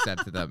would text that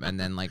to them, and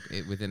then like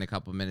within a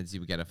couple of minutes you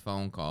would get a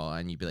phone call,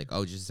 and you'd be like,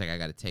 "Oh, just a sec, I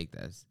got to take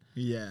this."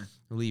 Yeah.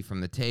 Leave from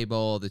the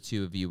table. The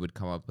two of you would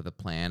come up with a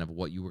plan of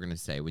what you were going to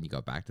say when you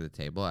got back to the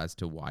table as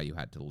to why you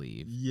had to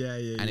leave, Yeah,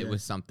 yeah, and yeah. it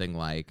was something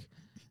like,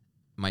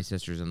 "My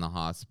sister's in the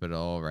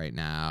hospital right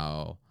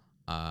now.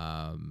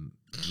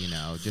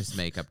 Just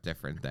make up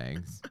different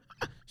things."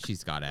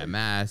 She's got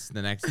MS.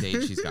 The next day,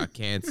 she's got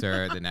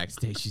cancer. The next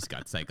day, she's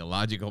got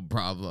psychological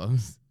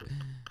problems.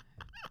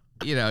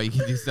 You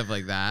can do stuff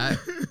like that.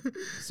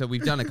 So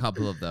we've done a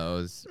couple of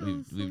those.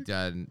 We've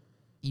done.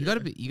 You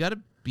gotta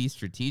be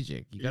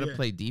strategic. You gotta Yeah.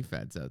 play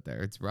defense out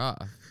there. It's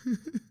rough.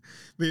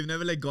 We've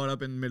never like got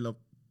up in the middle of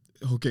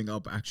hooking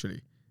up actually.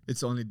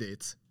 It's only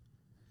dates.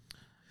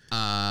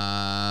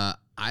 I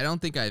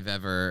don't think I've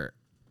ever.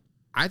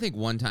 I think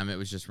one time it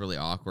was just really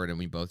awkward and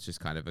we both just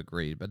kind of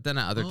agreed. But then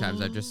at other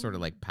times I've just sort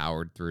of like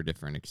powered through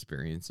different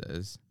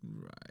experiences.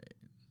 Right.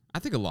 I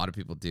think a lot of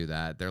people do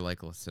that. They're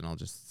like, listen,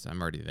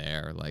 I'm already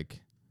there. Like,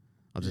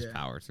 I'll just Yeah.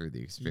 power through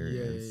the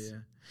experience. Yeah.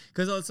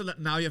 Because also like,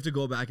 now you have to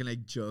go back and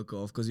like jerk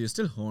off because you're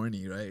still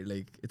horny, right?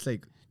 Like it's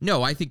like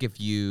No, I think if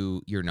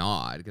you're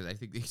not, because I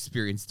think the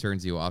experience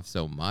turns you off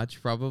so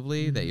much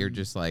probably that you're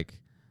just like,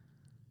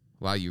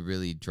 wow, you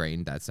really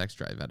drained that sex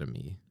drive out of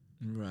me.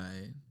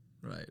 right.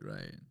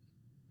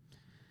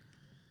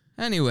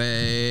 Anyway,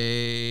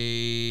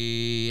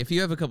 if you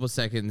have a couple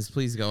seconds,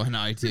 please go on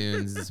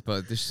iTunes,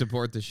 but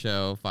support the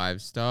show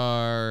 5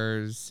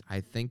 stars.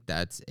 I think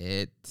that's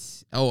it.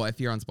 Oh, if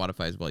you're on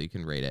Spotify as well, you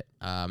can rate it.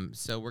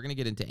 So we're gonna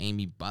get into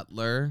Amy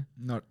Butler.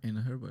 Not in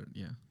her, but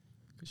yeah.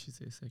 Because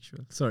she's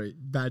asexual. Sorry,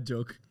 bad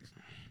joke.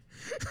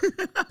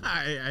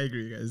 I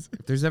agree, guys.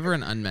 If there's ever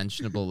an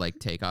unmentionable like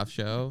takeoff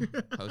show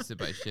hosted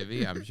by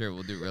Shivy, I'm sure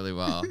we'll do really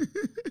well.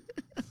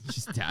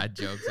 Just dad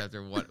jokes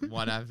after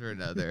one after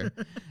another,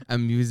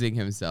 amusing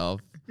himself.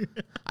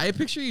 I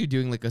picture you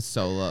doing like a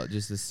solo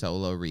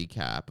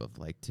recap of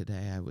like,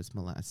 today I was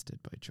molested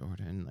by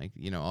Jordan, like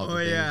all the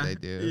things they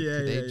do. Yeah,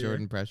 Today yeah.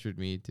 Jordan pressured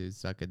me to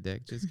suck a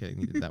dick. Just kidding,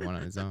 he did that one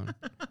on his own.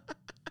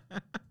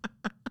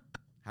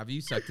 Have you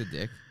sucked a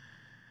dick?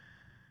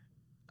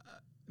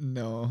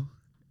 No.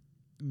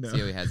 See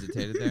how he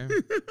hesitated there?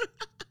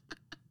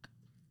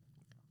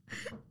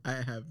 I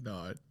have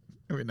not.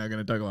 We're not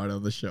gonna talk about it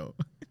on the show.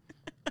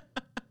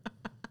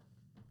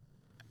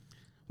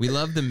 We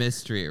love the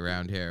mystery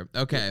around here.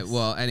 Okay,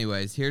 well,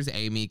 anyways, here's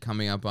Amy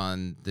coming up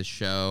on the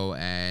show,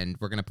 and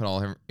we're going to put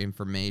all her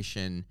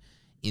information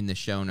in the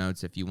show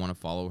notes if you want to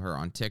follow her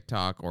on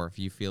TikTok, or if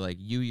you feel like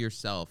you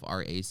yourself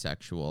are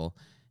asexual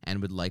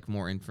and would like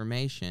more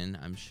information,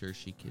 I'm sure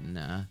she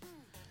can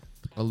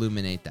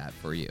illuminate that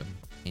for you.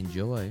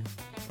 Enjoy.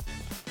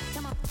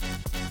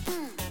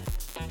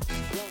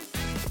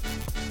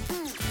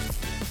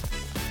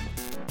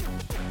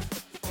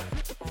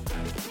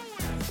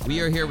 We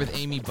are here with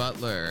Amy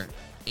Butler,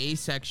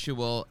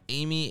 asexual.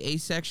 Amy,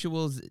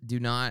 asexuals do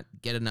not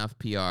get enough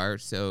PR,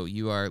 so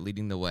you are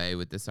leading the way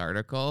with this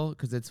article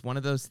because it's one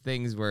of those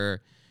things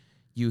where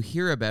you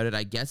hear about it.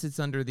 I guess it's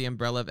under the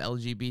umbrella of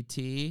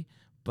LGBT,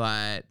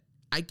 but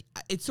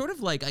it's sort of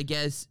like, I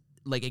guess,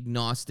 like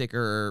agnostic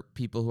or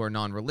people who are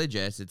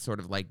non-religious. It's sort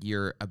of like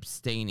you're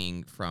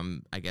abstaining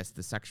from, I guess,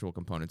 the sexual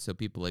component, so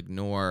people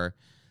ignore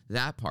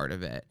that part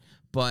of it.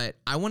 But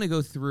I want to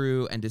go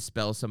through and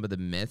dispel some of the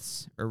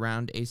myths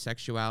around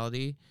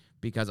asexuality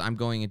because I'm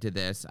going into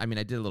this. I mean,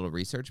 I did a little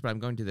research, but I'm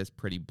going to this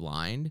pretty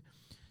blind.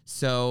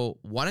 So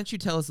why don't you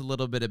tell us a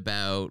little bit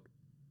about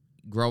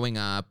growing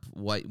up,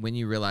 when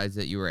you realized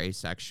that you were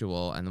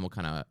asexual, and then we'll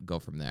kind of go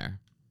from there.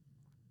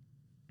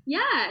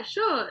 Yeah,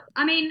 sure.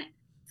 I mean,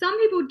 some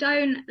people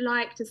don't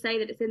like to say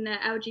that it's in the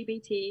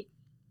LGBT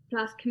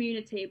plus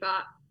community,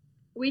 but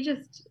we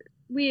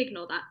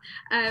ignore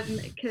that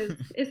because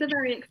it's a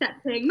very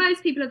accepting.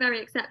 Most people are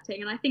very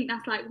accepting, and I think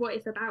that's like what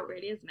it's about,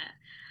 really, isn't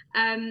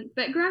it?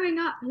 But growing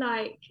up,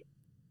 like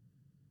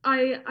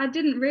I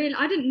didn't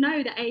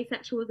know that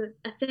asexual was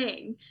a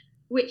thing,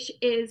 which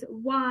is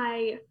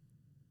why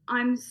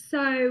I'm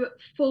so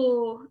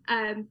for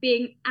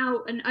being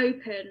out and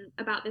open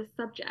about this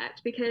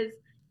subject, because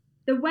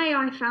the way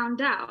I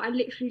found out, I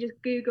literally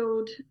just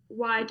Googled,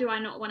 why do I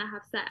not want to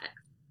have sex?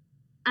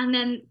 And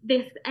then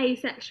this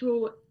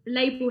asexual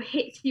label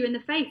hits you in the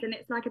face, and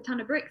it's like a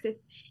ton of bricks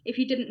if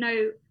you didn't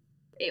know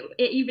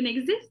it even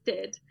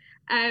existed.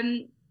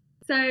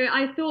 So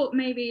I thought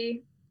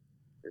maybe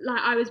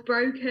like I was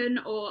broken,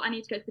 or I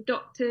need to go to the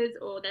doctors,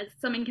 or there's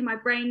something in my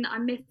brain that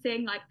I'm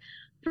missing. Like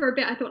for a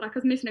bit I thought like I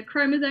was missing a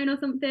chromosome or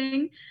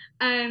something,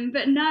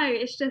 but no,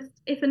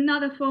 it's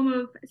another form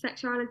of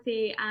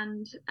sexuality,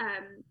 and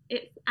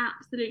it's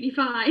absolutely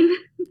fine.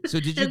 So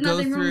did you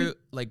go through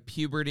like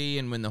puberty,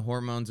 and when the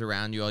hormones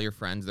around you, all your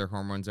friends, their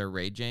hormones are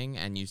raging,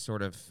 and you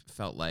sort of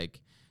felt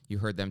like you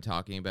heard them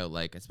talking about,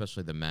 like,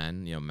 especially the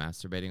men,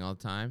 masturbating all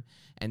the time,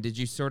 and did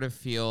you sort of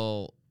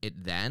feel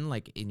it then,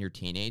 like in your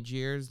teenage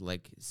years,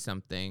 like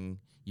something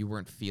you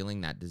weren't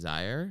feeling that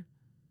desire?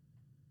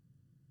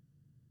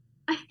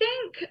 I think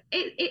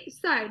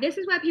so this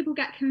is where people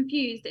get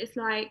confused. It's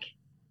like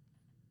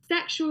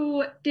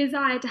sexual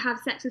desire to have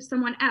sex with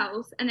someone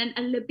else, and then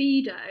a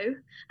libido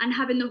and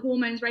having the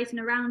hormones racing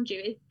around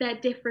you, they're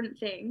different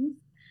things.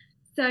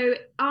 So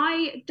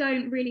I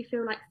don't really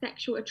feel like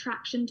sexual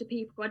attraction to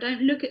people. I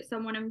don't look at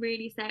someone and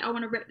really say, I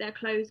want to rip their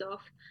clothes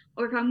off.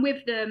 Or if I'm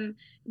with them,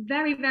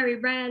 very, very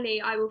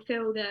rarely I will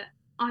feel that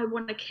I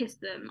want to kiss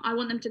them. I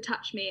want them to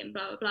touch me and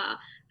blah, blah, blah.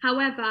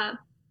 However,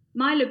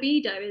 my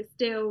libido is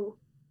still,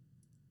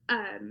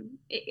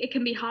 it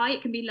can be high,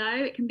 it can be low,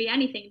 it can be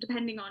anything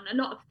depending on a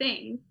lot of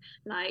things,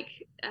 like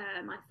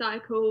my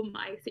cycle,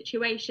 my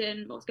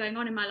situation, what's going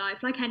on in my life,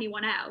 like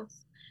anyone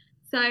else.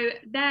 So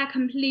they're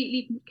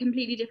completely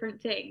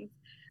different things.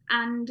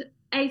 And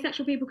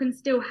asexual people can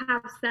still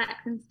have sex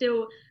and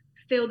still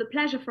feel the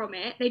pleasure from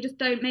it. They just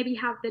don't maybe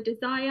have the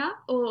desire,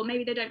 or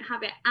maybe they don't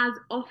have it as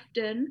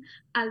often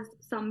as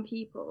some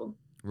people.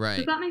 Right.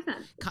 Does that make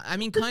sense? I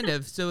mean, kind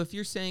of. So if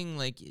you're saying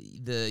like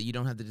you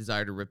don't have the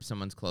desire to rip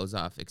someone's clothes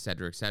off, et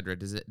cetera,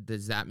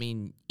 does that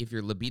mean if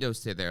your libido's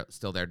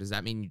still there, does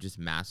that mean you just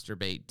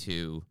masturbate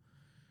to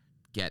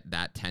get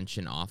that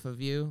tension off of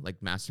you?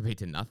 Like masturbate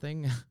to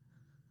nothing?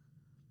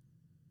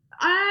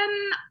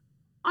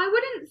 I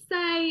wouldn't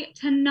say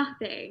to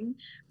nothing,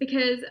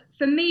 because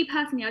for me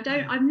personally,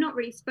 I've not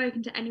really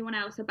spoken to anyone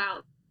else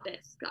about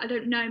this. I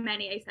don't know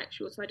many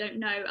asexuals, so I don't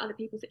know other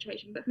people's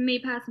situation. But for me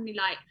personally,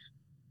 like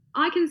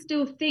I can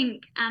still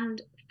think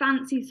and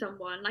fancy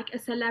someone, like a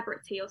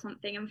celebrity or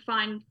something, and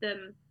find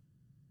them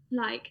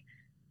like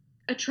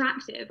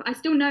attractive. I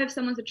still know if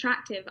someone's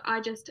attractive.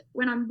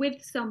 When I'm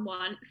with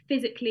someone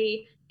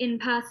physically in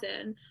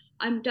person,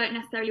 I don't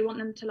necessarily want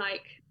them to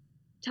like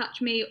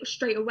touch me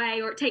straight away,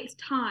 or it takes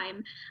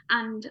time,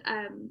 and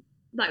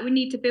like we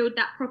need to build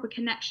that proper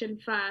connection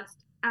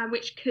first,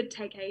 which could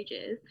take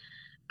ages.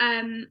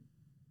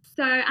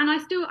 So, and I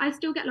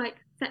still get like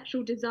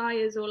sexual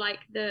desires, or like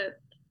I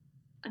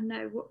don't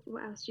know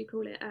what else do you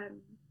call it,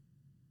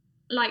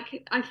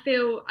 like I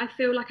feel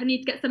like I need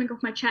to get something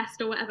off my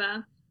chest or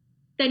whatever.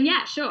 Then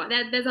yeah, sure,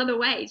 there's other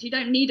ways. You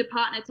don't need a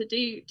partner to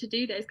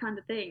do those kind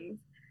of things.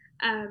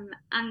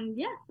 And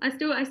yeah, I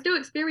still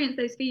experience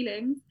those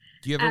feelings.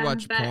 Do you ever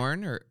watch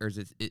porn, or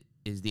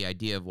is the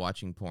idea of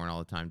watching porn all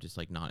the time just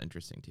like not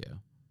interesting to you?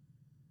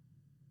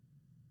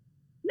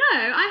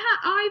 No,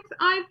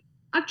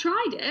 I've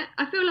tried it.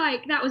 I feel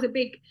like that was a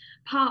big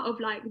part of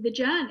like the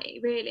journey,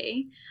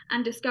 really,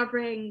 and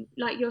discovering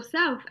like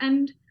yourself.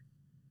 And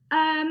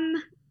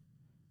I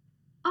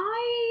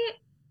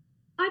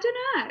don't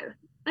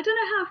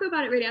know how I feel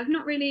about it, really. I've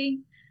not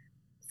really.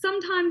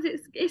 Sometimes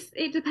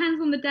it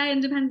depends on the day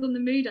and depends on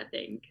the mood, I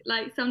think.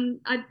 Like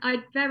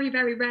I very,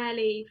 very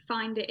rarely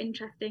find it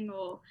interesting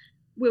or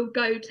will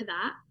go to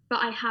that, but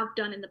I have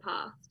done in the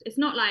past. It's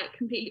not like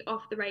completely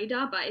off the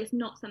radar, but it's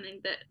not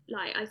something that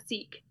like I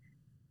seek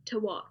to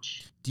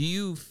watch. Do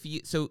you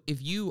feel, so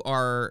if you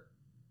are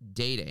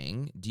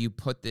dating, do you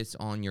put this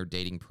on your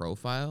dating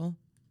profile?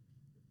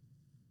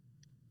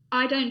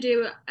 I don't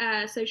do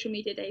social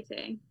media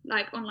dating,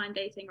 like online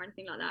dating or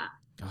anything like that.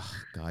 Oh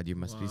God, you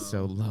must be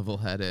so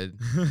level-headed.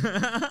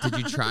 Did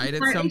you try it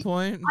at some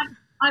point?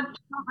 I've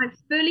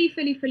fully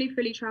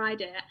tried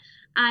it,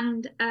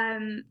 and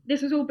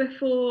this was all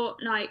before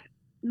like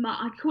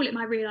I call it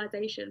my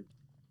realization.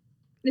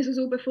 This was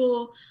all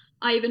before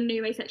I even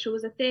knew asexual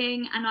was a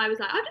thing, and I was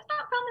like, I've just not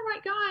found the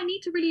right guy. I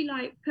need to really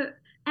like put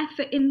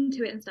effort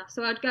into it and stuff.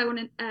 So I'd go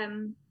on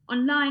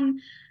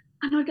online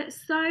and I get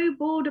so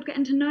bored of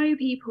getting to know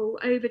people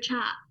over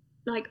chat,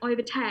 like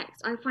over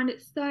text. I find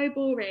it so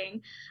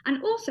boring.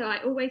 And also,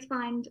 I always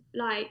find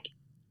like,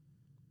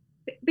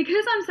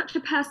 because I'm such a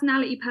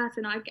personality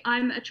person,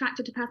 I'm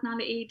attracted to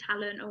personality,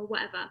 talent, or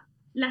whatever,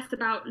 less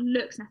about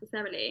looks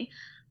necessarily.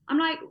 I'm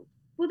like,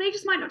 well, they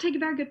just might not take a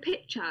very good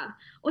picture,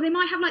 or they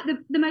might have like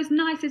the most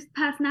nicest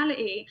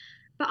personality,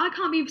 but I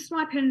can't be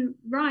swiping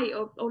right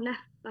or left.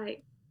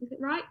 Like, is it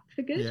right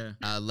for good?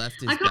 Yeah. Left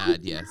is I can't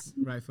bad. be- Yes.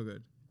 Right for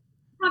good.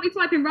 Can't be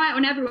swiping right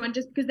on everyone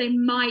just because they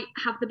might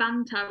have the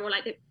banter, or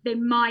like they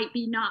might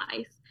be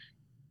nice.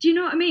 Do you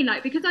know what I mean?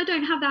 Like, because I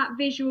don't have that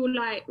visual,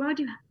 like, well, I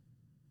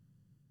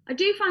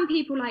do find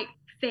people like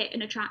fit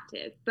and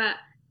attractive, but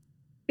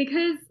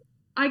because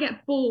I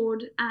get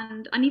bored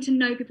and I need to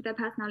know people, their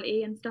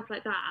personality and stuff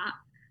like that,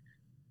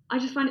 I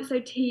just find it so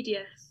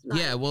tedious. Like,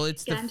 Yeah, well,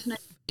 it's getting to know.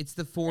 it's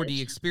the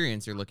 4D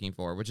experience you're looking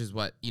for, which is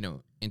what,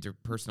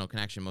 interpersonal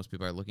connection most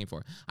people are looking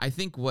for. I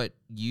think what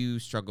you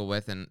struggle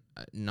with, and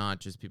not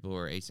just people who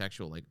are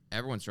asexual, like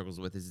everyone struggles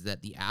with, is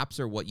that the apps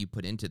are what you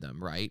put into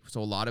them, right?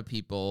 So a lot of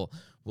people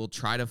will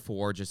try to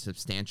forge a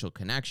substantial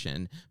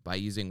connection by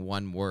using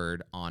one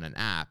word on an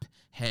app.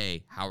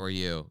 Hey, how are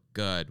you?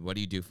 Good. What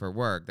do you do for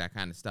work? That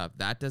kind of stuff.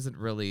 That doesn't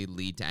really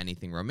lead to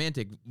anything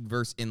romantic.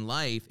 Versus in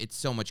life, it's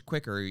so much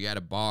quicker. You're at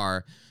a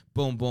bar,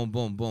 boom, boom,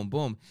 boom, boom,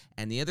 boom.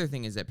 And the other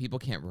thing is that people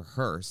can't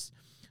rehearse.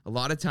 A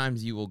lot of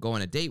times you will go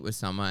on a date with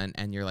someone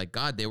and you're like,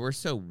 God, they were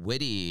so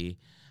witty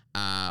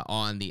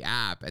on the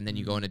app. And then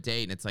you go on a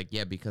date and it's like,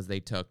 yeah, because they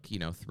took,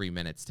 3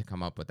 minutes to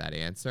come up with that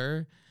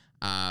answer.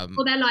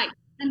 Or they're like,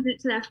 send it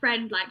to their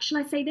friend, like, shall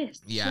I say this?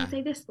 Yeah. Shall I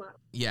say this one?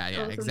 Yeah, Or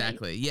something.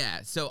 exactly.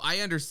 Yeah. So I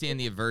understand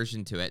the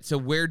aversion to it. So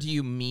where do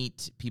you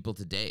meet people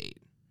to date?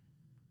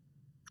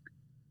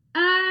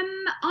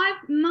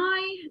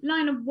 My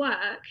line of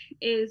work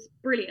is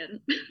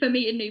brilliant for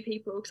meeting new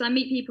people, because I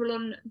meet people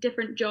on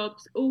different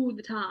jobs all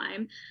the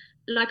time.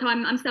 Like,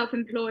 I'm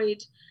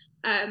self-employed.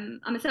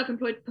 I'm a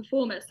self-employed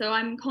performer, so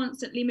I'm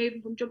constantly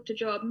moving from job to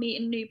job,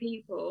 meeting new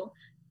people.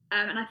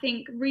 And I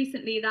think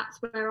recently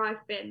that's where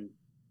I've been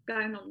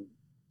going on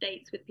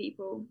dates with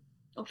people,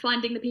 or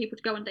finding the people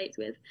to go on dates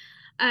with,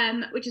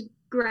 which is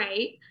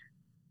great.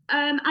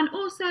 And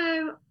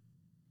also,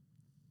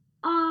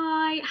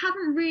 I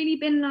haven't really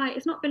been like,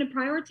 it's not been a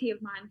priority of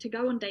mine to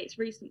go on dates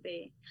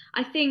recently.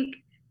 I think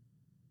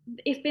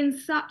it's been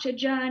such a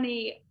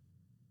journey,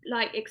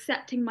 like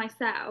accepting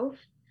myself,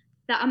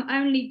 that I'm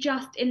only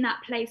just in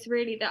that place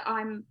really that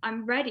I'm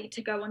ready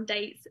to go on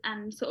dates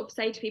and sort of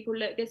say to people,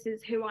 look, this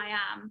is who I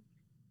am.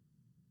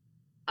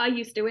 Are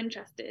you still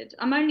interested?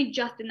 I'm only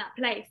just in that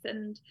place.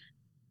 And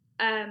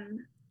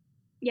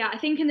yeah, I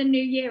think in the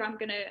new year I'm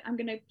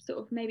gonna sort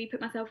of maybe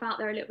put myself out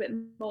there a little bit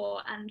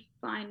more and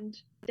find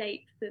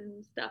dates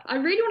and stuff. I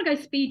really want to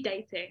go speed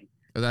dating.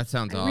 Oh, that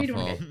sounds I really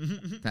awful.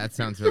 wanna That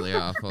sounds really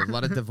awful. A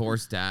lot of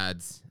divorced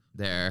dads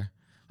there.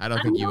 I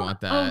don't think you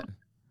want that.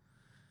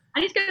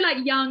 I just go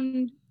like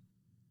young.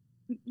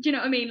 Do you know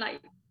what I mean?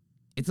 Like,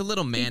 It's a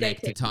little manic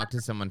to dating. talk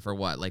to someone for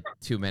what, like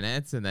 2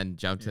 minutes and then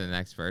jump to the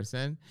next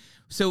person.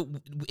 So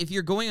if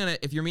you're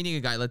if you're meeting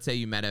a guy, let's say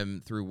you met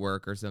him through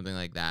work or something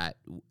like that,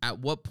 at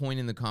what point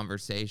in the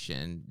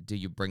conversation do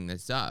you bring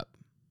this up?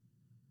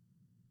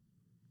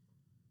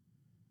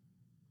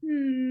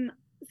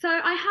 So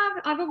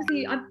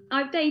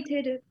I've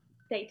dated.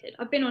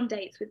 I've been on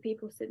dates with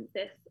people since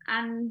this,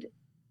 and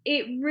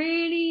it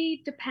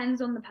really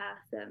depends on the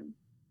person.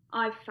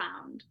 I've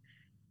found.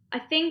 I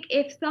think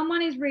if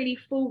someone is really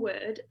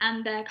forward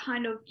and they're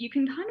you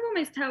can kind of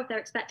almost tell if they're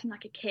expecting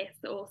like a kiss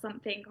or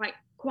something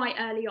quite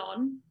early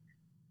on.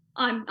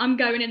 I'm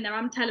going in there.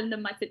 I'm telling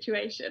them my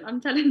situation. I'm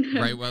telling them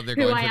Right while they're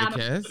who going I for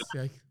the am. kiss?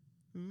 Like,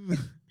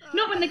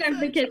 Not when they're going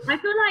for the kiss. I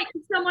feel like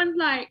if someone's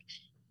like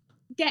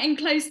getting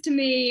close to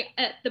me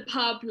at the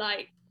pub,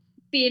 like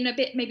being a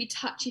bit maybe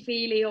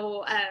touchy-feely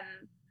or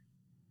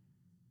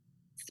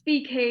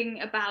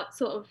speaking about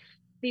sort of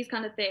these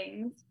kind of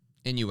things.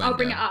 innuendo. I'll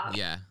bring it up.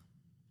 Yeah.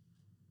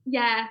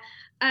 Yeah,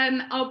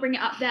 I'll bring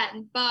it up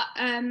then. But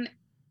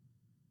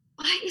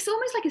it's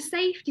almost like a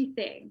safety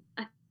thing,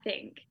 I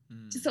think,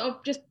 to sort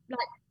of just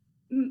like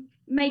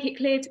make it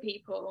clear to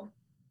people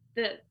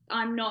that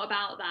I'm not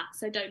about that,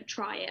 so don't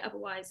try it,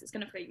 otherwise it's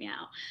going to freak me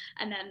out,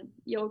 and then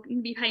you're going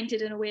to be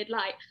painted in a weird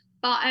light.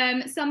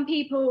 But some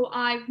people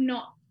I've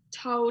not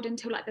told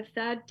until like the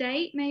third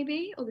date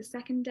maybe, or the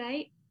second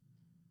date.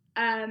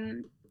 Do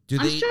I'm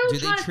they still do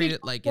they trying to treat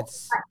think it like what-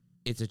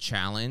 it's a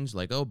challenge?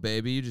 Like, oh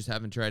baby, you just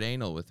haven't tried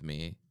anal with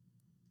me.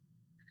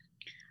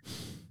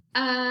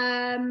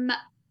 No,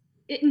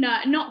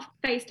 not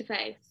face to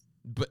face.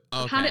 But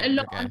okay, I've had it a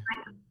lot okay.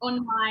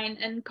 online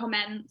and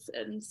comments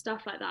and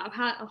stuff like that. I've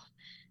had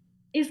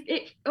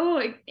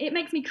it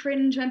makes me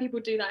cringe when people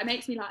do that. It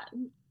makes me like,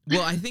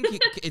 Well, I think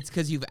it's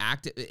because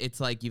it's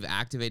like you've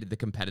activated the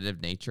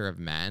competitive nature of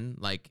men.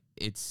 Like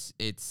it's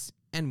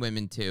and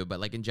women too, but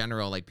like in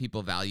general, like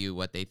people value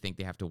what they think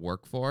they have to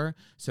work for.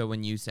 So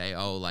when you say,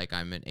 oh, like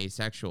I'm an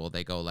asexual,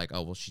 they go like,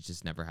 oh, well, she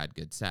just never had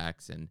good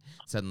sex. And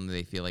suddenly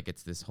they feel like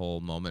it's this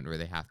whole moment where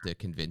they have to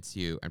convince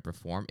you and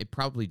perform. It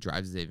probably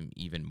drives them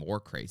even more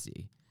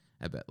crazy,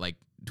 I bet, like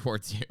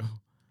towards you.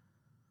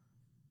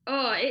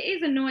 Oh, it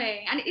is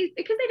annoying. And it's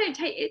because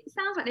it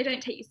sounds like they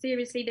don't take you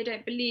seriously, they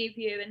don't believe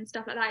you and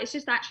stuff like that. It's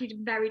just actually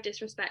very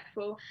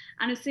disrespectful.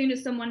 And as soon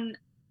as someone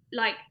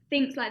like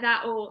thinks like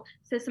that or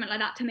says something like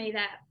that to me,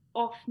 they're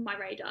off my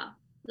radar.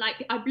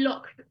 Like I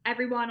block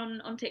everyone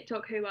on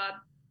TikTok who are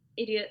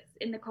idiots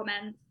in the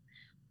comments,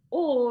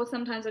 or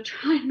sometimes I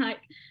try and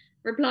like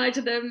reply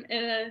to them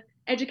in a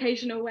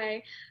educational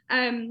way.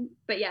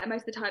 But yeah,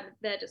 most of the time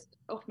they're just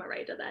off my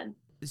radar then.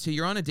 So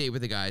you're on a date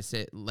with a guy,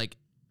 say like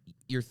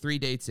you're 3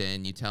 dates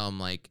in, you tell him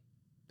like,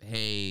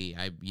 hey,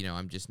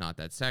 I'm just not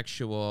that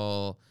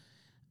sexual.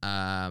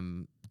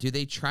 Do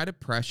they try to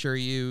pressure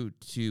you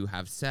to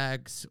have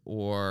sex,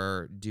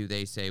 or do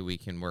they say we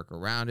can work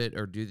around it,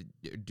 or do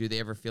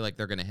they ever feel like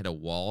they're going to hit a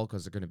wall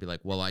because they're going to be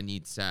like, well, I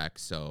need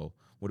sex, so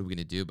what are we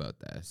going to do about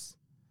this?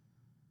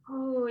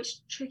 Oh,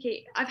 it's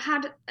tricky. I've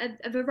had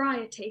a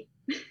variety.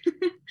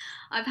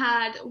 I've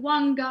had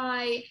one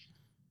guy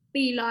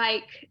be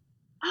like,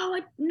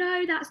 oh,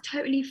 no, that's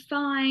totally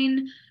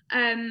fine.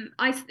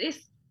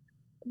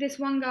 This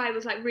one guy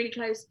was like really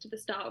close to the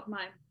start of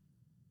my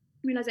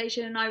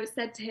realization, and I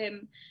said to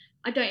him,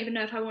 I don't even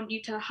know if I want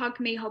you to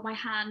hug me, hold my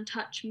hand,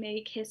 touch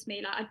me, kiss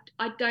me. Like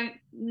I don't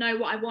know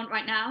what I want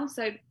right now,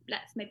 so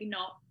let's maybe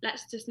not.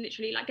 Let's just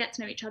literally like get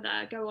to know each other,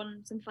 go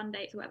on some fun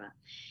dates or whatever.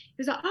 He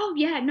was like, oh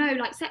yeah, no,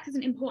 like sex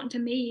isn't important to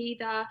me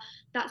either.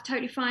 That's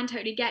totally fine,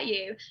 totally get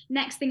you.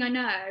 Next thing I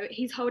know,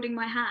 he's holding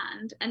my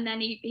hand, and then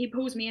he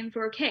pulls me in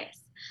for a kiss,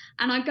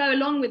 and I go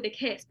along with the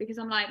kiss because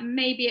I'm like,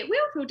 maybe it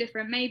will feel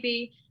different,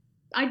 maybe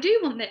I do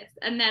want this,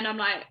 and then I'm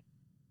like,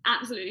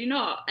 absolutely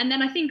not. And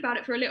then I think about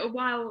it for a little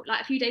while,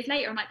 like a few days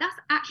later, I'm like, that's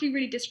actually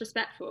really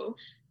disrespectful.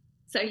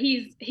 So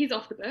he's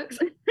off the books.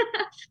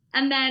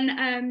 And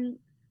then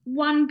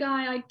one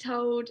guy I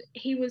told,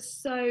 he was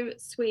so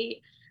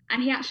sweet,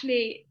 and he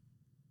actually,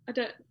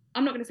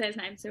 I'm not going to say his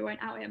name, so I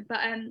won't out him, but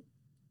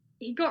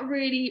he got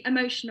really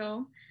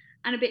emotional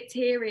and a bit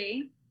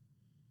teary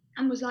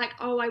and was like,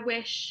 oh, I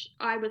wish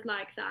I was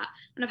like that.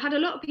 And I've had a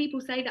lot of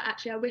people say that,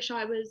 actually, I wish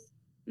I was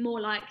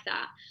more like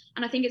that.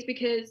 And I think it's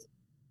because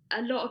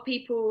a lot of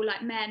people,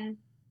 like men,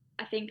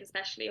 I think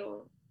especially,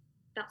 or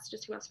that's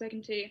just who I've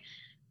spoken to,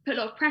 put a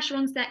lot of pressure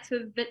on sex for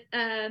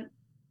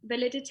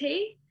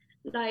validity,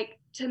 like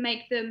to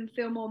make them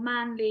feel more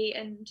manly,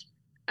 and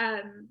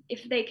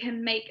if they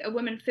can make a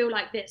woman feel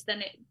like this,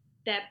 then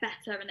they're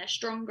better and they're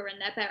stronger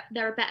and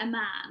they're a better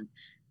man.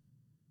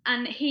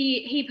 And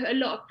he put a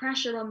lot of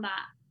pressure on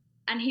that,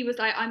 and he was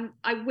like,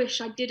 I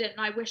wish I didn't, and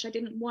I wish I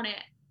didn't want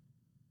it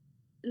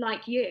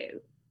like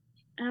you.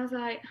 And I was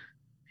like,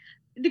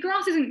 the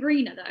grass isn't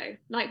greener though.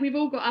 Like we've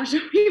all got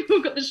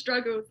the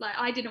struggles. Like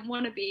I didn't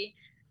want to be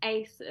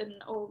ace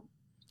or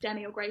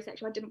demi or grey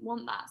sexual. I didn't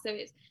want that. So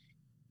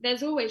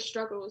there's always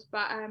struggles.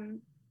 But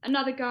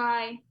another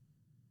guy,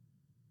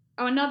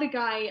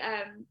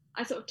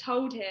 I sort of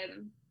told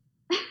him,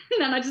 and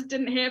then I just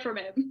didn't hear from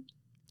him.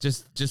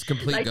 Just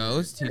complete like,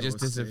 ghost. He just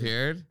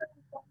disappeared.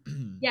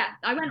 Yeah,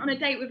 I went on a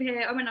date with him.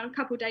 I went on a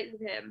couple dates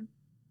with him,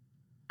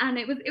 and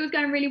it was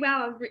going really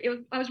well.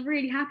 I was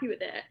really happy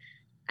with it.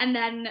 And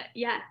then,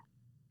 yeah,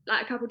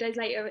 like a couple of days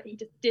later, he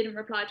just didn't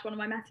reply to one of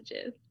my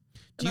messages.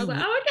 And I was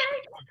like, oh, okay.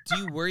 Do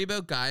you worry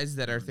about guys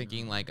that are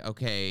thinking like,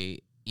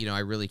 okay, I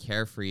really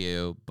care for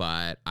you,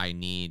 but I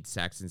need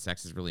sex, and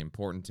sex is really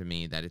important to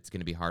me, that it's going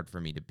to be hard for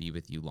me to be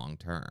with you long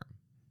term?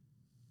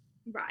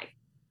 Right.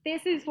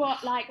 This is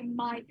what, like,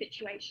 my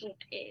situation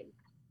is.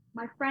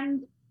 My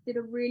friend did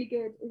a really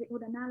good, is it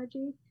called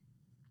analogy,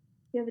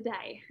 the other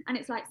day. And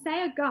it's like,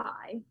 say a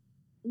guy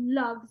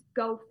loves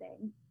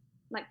golfing,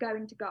 like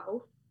going to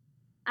golf,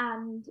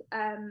 and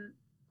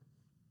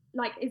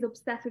like is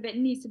obsessed with it,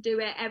 needs to do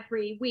it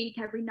every week,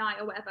 every night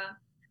or whatever,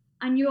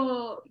 and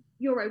you're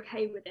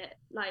okay with it,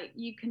 like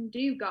you can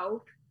do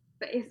golf,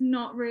 but it's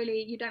not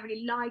really, you don't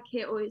really like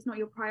it, or it's not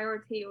your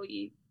priority, or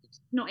you're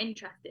not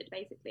interested,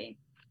 basically.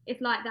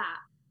 It's like that.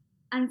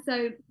 And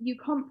so you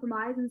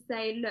compromise and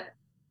say, look,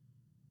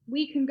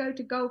 we can go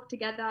to golf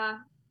together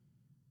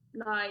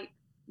like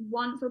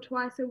once or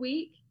twice a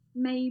week,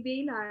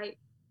 maybe, like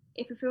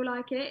if you feel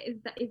like it,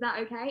 is that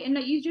okay? And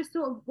like you just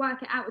sort of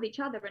work it out with each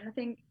other. And I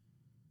think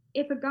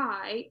if a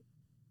guy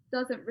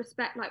doesn't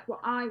respect like what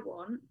I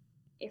want,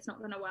 it's not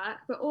going to work.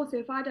 But also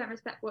if I don't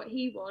respect what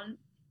he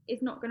wants,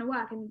 it's not going to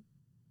work. And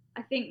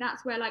I think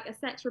that's where like a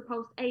sex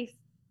repulsed ace,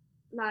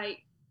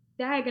 like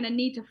they're going to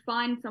need to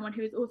find someone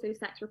who is also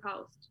sex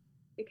repulsed,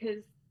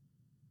 because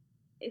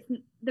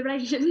the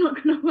relationship's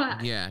not going to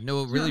work. Yeah,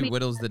 no, it really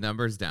whittles the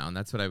numbers down.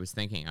 That's what I was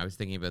thinking. I was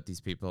thinking about these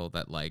people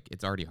that like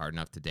it's already hard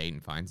enough to date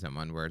and find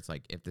someone, where it's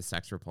like if the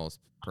sex repulsed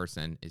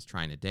person is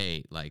trying to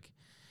date, like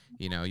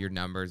You know, your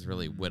numbers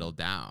really whittled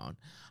down.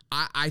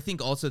 I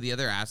think also the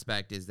other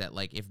aspect is that,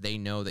 like, if they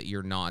know that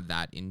you're not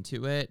that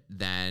into it,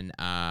 then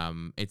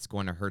it's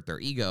going to hurt their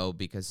ego,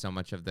 because so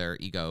much of their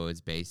ego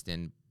is based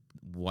in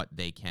what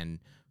they can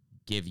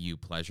give you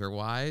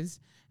pleasure-wise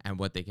and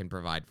what they can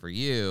provide for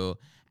you.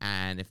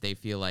 And if they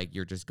feel like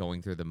you're just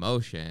going through the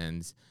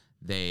motions,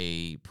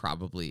 it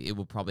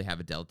will probably have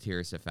a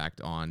deleterious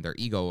effect on their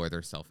ego or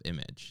their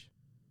self-image.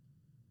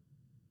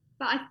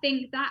 But I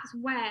think that's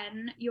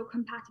when your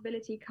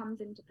compatibility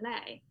comes into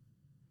play.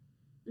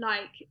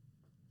 Like,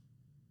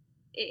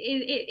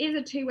 it is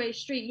a two-way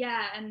street,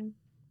 yeah. And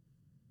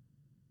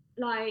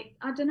like,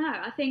 I don't know,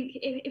 I think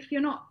if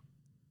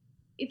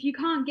you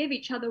can't give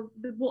each other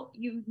what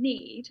you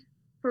need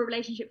for a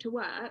relationship to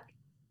work,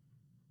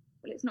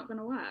 well, it's not going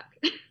to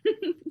work.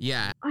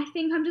 Yeah. I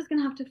think I'm just going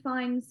to have to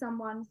find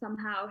someone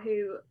somehow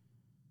who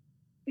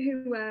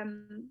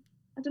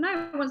I don't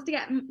know, wants to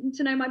get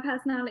to know my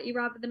personality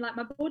rather than like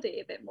my body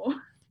a bit more.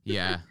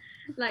 Yeah.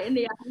 Like in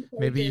the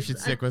Maybe you should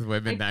stick with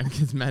women then,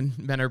 because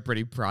men are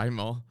pretty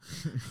primal.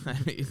 I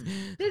mean,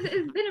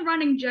 it's been a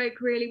running joke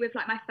really with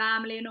like my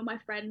family and all my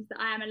friends that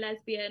I am a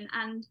lesbian,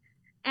 and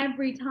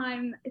every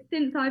time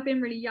since I've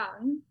been really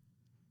young,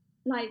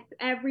 like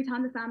every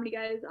time the family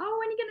goes, oh,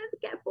 when are you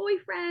gonna get a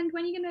boyfriend?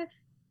 When are you gonna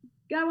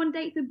go on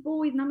dates with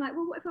boys? And I'm like,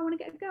 well, what if I want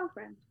to get a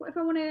girlfriend? What if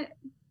I want to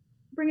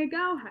bring a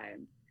girl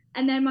home?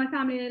 And then my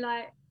family are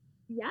like,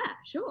 yeah,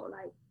 sure,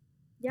 like,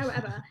 yeah,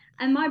 whatever.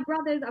 And my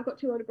brothers, I've got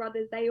two older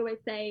brothers, they always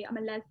say I'm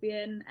a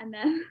lesbian, and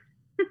then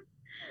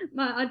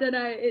I don't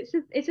know, it's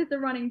just a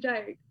running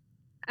joke.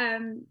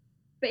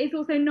 But it's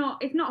also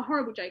not a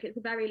horrible joke. It's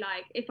a very,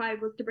 like, if I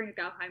was to bring a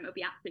girl home, it would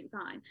be absolutely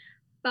fine.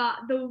 But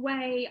the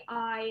way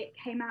I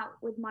came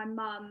out with my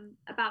mum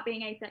about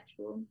being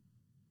asexual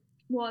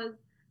was,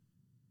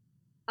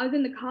 I was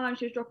in the car and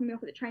she was dropping me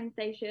off at the train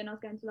station. I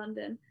was going to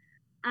London,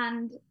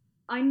 and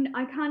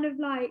I kind of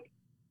like,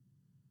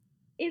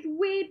 it's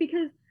weird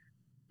because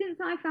since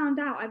I found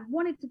out, I've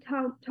wanted to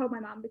tell my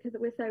mum because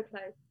we're so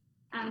close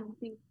and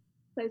she's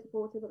so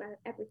supportive of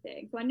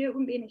everything. So I knew it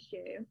wouldn't be an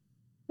issue.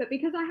 But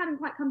because I hadn't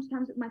quite come to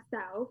terms with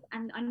myself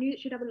and I knew that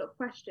she'd have a lot of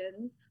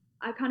questions,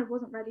 I kind of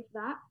wasn't ready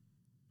for that.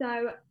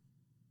 So,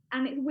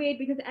 and it's weird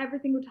because every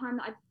single time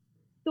that I've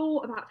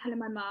thought about telling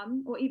my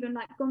mum, or even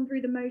like gone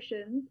through the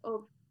motions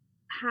of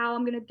how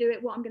I'm going to do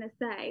it, what I'm going to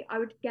say, I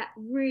would get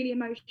really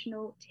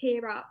emotional,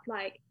 tear up,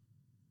 like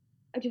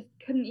I just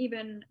couldn't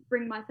even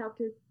bring myself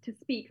to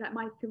speak. Like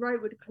my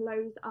throat would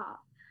close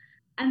up.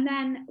 And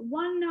then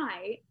one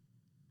night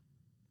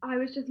I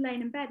was just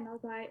laying in bed and I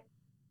was like,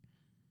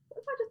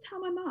 what if I just tell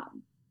my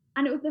mum?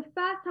 And it was the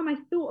first time I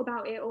thought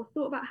about it or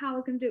thought about how I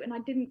was going to do it, and I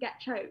didn't get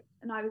choked.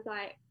 And I was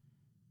like,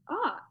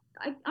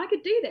 I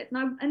could do this.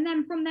 And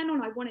then from then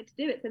on, I wanted to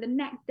do it. So the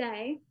next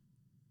day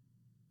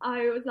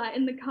I was like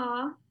in the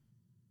car,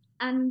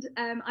 and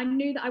I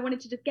knew that I wanted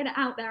to just get it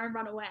out there and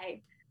run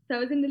away. So I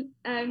was in the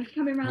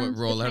coming around.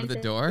 Roll out of the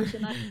door?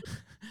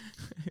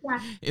 Yeah.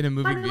 In a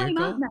moving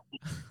vehicle?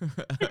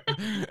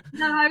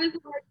 No, I was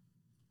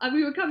like,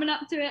 we were coming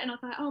up to it, and I was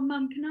like, oh,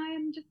 Mum, can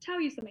I just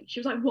tell you something? She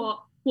was like,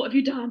 what? What have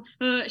you done?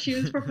 She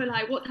was proper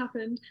like, what's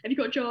happened? Have you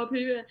got a job?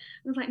 I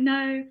was like,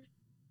 no,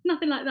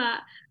 nothing like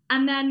that.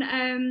 And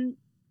then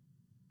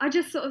I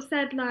just sort of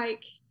said,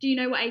 like, do you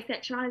know what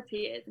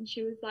asexuality is? And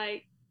she was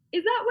like,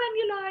 is that when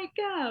you like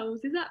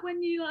girls? Is that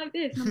when you like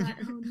this? And I'm like,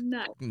 oh,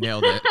 no.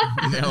 Nailed it.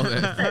 Nailed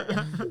it.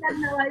 She had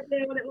no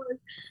idea what it was.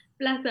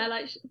 Bless her,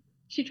 like,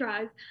 she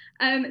tries.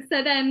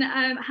 So then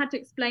I had to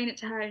explain it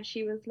to her, and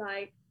she was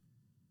like,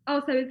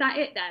 oh, so is that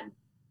it then?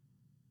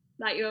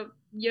 Like,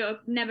 you're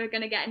never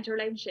going to get into a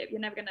relationship. You're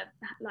never going to,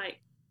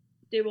 like,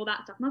 do all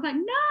that stuff. And I was like,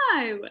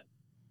 no.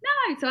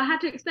 So I had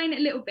to explain it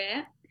a little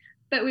bit,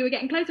 but we were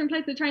getting closer and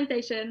closer to the train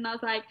station, and I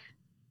was like,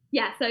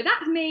 yeah, so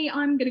that's me,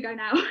 I'm gonna go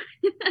now.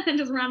 And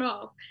just ran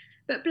off.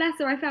 But bless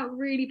her, I felt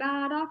really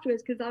bad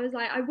afterwards, because I was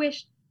like, I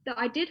wish that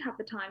I did have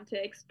the time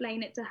to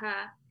explain it to her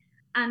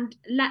and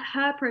let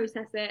her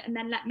process it, and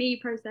then let me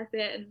process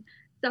it and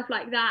stuff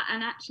like that.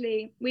 And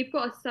actually, we've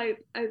got a soap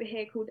over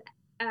here called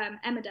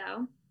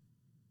Emmerdale,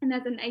 and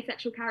there's an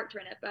asexual character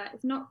in it, but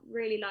it's not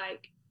really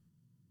like,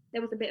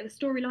 there was a bit of a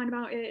storyline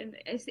about it, and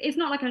it's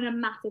not like a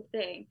massive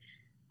thing.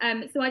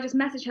 So I just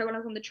messaged her when I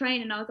was on the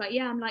train, and I was like,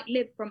 yeah, I'm like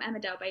Liv from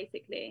Emmerdale,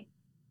 basically.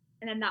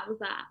 And then that was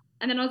that.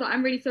 And then I was like,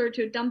 I'm really sorry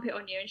to dump it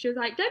on you. And she was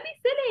like, don't be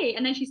silly.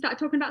 And then she started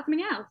talking about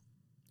something else.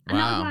 And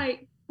Wow. I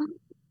was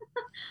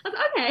like,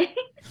 okay.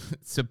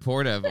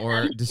 Supportive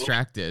or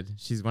distracted.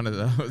 She's one of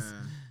those.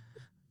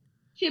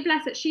 She,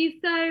 bless it. She's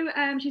so,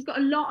 she's got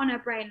a lot on her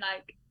brain.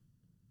 Like,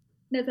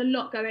 there's a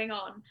lot going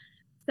on.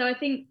 So I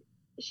think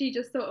she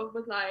just sort of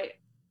was like,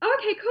 oh,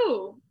 okay,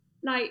 cool.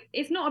 Like,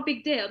 it's not a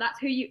big deal.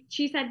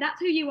 She said, that's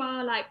who you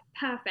are, like,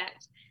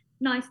 perfect.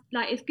 Nice,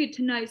 like, it's good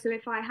to know. So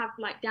if I have,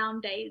 like, down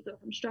days or if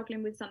I'm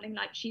struggling with something,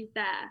 like, she's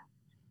there.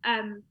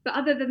 But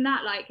other than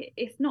that, like,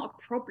 it's not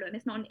a problem.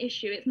 It's not an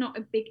issue. It's not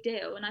a big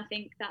deal. And I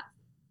think that's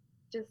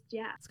just,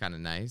 yeah. It's kind of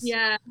nice.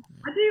 Yeah.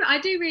 I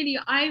do really,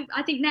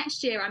 I think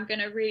next year I'm going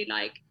to really,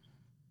 like,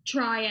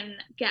 try and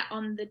get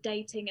on the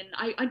dating, and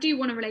I do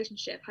want a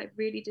relationship. I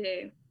really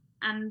do.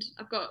 And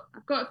I've got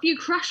a few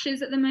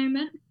crushes at the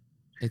moment.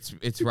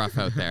 It's rough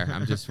out there.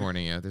 I'm just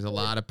warning you. There's a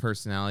lot of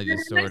personality Yeah,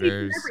 mostly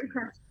disorders. celebrity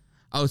crushes.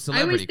 Oh,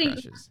 celebrity think-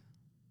 crushes.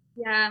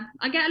 Yeah,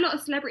 I get a lot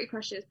of celebrity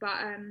crushes, but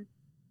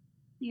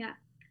yeah,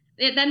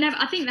 they're never.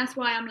 I think that's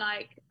why I'm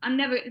like,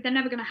 they're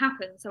never gonna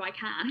happen, so I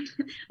can.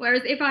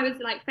 Whereas if I was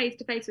like face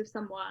to face with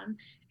someone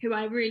who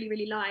I really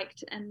really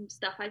liked and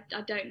stuff, I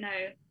don't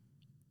know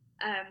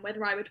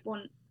whether I would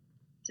want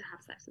to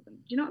have sex with them.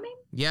 Do you know what I mean?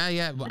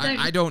 Yeah. Well,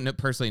 I don't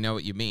personally know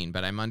what you mean,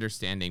 but I'm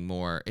understanding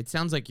more. It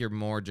sounds like you're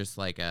more just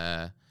like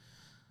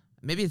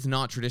maybe it's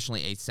not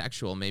traditionally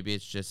asexual. Maybe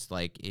it's just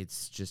like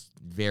it's just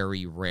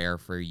very rare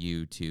for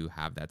you to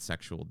have that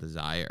sexual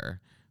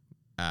desire.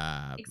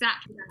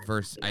 Exactly.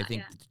 Versus, I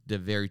think the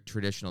very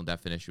traditional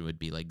definition would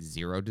be like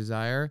zero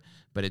desire,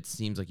 but it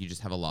seems like you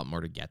just have a lot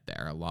more to get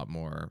there. A lot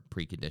more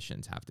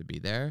preconditions have to be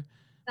there.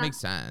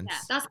 Makes sense.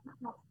 Yeah,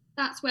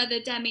 that's where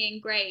the Demi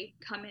and Gray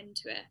come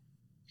into it.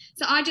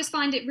 So I just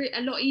find it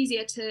a lot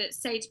easier to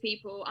say to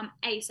people I'm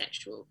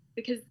asexual,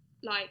 because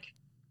like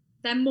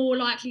they're more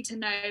likely to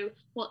know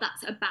what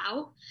that's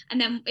about, and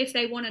then if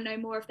they want to know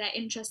more, if they're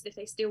interested, if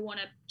they still want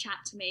to chat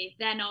to me,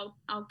 then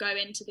I'll go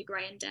into the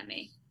Gray and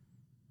Demi.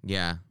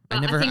 Yeah, But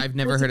I've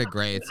never heard of also-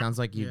 Gray. It sounds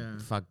like you Yeah.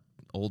 fuck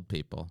old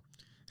people.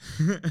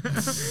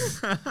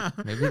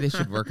 Maybe they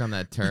should work on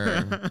that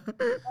term.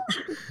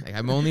 Like,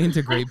 I'm only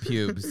into gray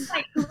pubes. It's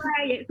like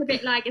Gray. It's a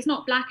bit like, it's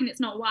not black and it's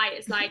not white.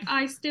 It's like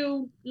I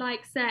still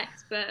like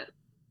sex, but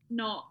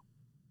not.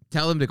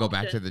 Tell him to go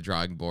back Often. to the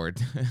drawing board.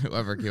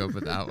 Whoever came up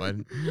with that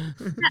one.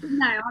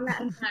 No, I'll let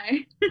them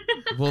know.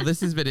 Well, this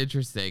has been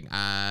interesting.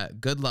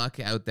 Good luck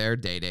out there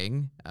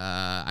dating.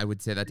 I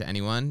would say that to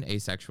anyone,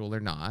 asexual or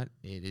not.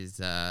 It is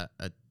a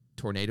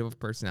tornado of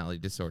personality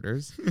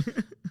disorders,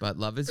 but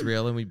love is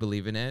real and we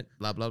believe in it.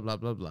 Blah blah blah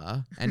blah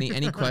blah.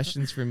 Any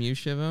questions from you,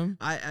 Shivam?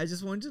 I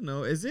just want to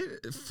know, is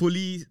it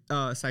fully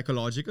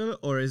psychological,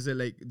 or is it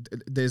like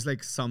there's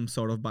like some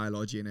sort of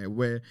biology in it,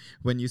 where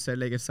when you said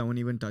like if someone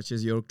even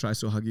touches you or tries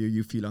to hug you,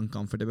 you feel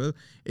uncomfortable?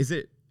 Is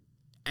it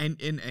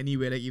in any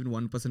way like even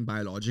 1%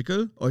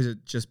 biological, or is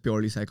it just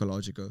purely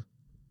psychological?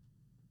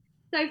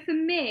 So for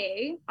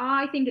me,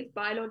 I think it's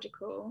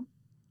biological.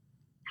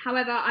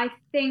 However, I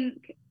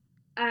think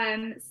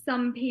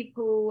some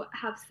people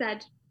have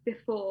said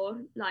before,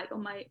 like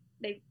on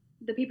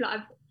the people that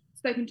I've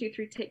spoken to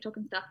through TikTok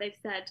and stuff, they've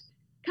said,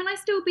 "Can I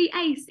still be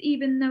ace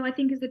even though I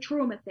think it's a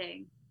trauma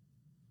thing?"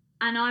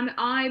 And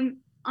I'm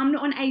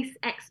not an ace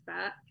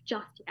expert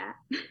just yet.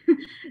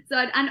 So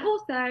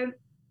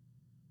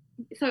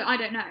I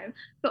don't know.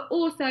 But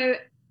also,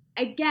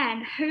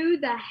 again, who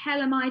the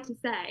hell am I to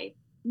say,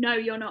 no,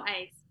 you're not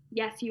ace?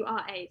 Yes, you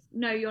are ace.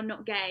 No, you're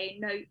not gay.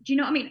 No, do you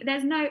know what I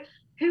mean?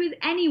 Who is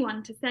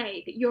anyone to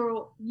say that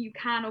you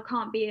can or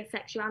can't be a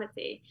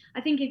sexuality?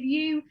 I think if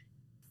you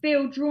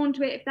feel drawn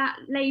to it, if that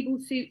label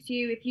suits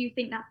you, if you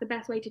think that's the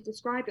best way to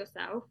describe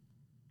yourself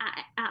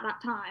at that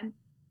time,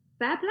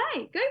 fair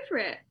play, go for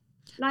it.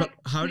 Like,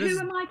 But how who does-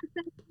 am I to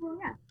say, well,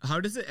 yeah.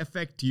 How does it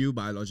affect you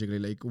biologically?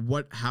 Like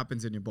what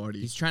happens in your body?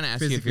 He's trying to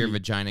ask you if your physically?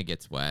 vagina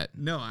gets wet.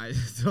 No, I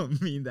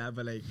don't mean that,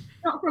 but like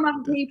Not from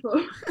other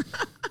people.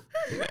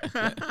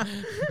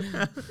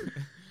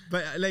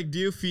 but like, do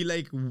you feel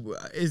like,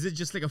 is it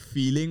just like a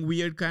feeling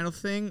weird kind of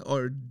thing,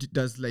 or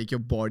does like your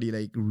body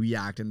like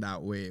react in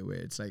that way where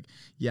it's like,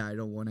 yeah, I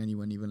don't want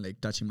anyone even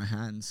like touching my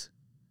hands?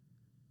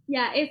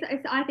 Yeah, it's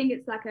I think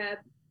it's like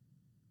it's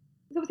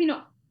obviously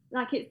not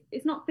like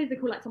it's not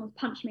physical, like someone's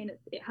punched me and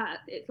it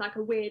hurts. It's like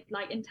a weird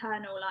like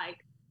internal like,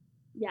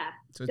 yeah.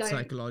 So it's So,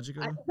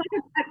 psychological.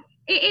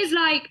 It is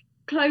like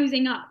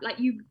closing up, like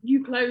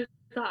you close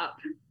up.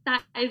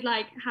 That is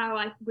like how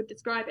I would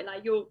describe it.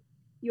 Like you're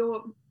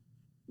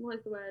what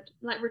is the word?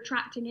 Like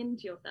retracting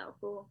into yourself,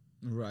 or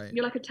Right.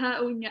 you're like a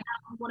turtle and you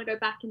want to go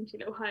back into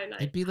your little hole.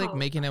 Like, It'd be like oh,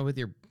 making out with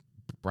your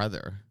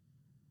brother.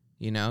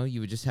 You know, you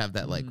would just have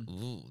that like, Mm.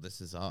 ooh,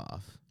 this is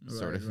off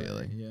sort Right, of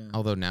feeling. right, yeah.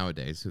 Although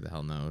nowadays, who the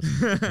hell knows?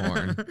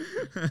 Porn. The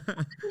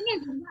thing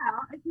is, as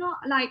well, it's not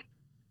like,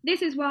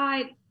 this is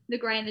why the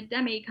Grey and the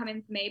Demi come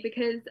in for me,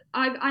 because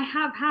I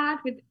have had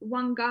with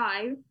one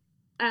guy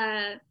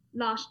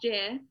last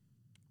year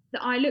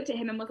that I looked at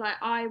him and was like,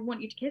 I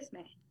want you to kiss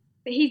me.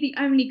 But he's the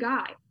only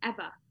guy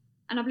ever.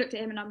 And I've looked at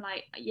him and I'm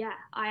like, yeah,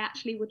 I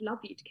actually would love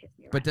you to kiss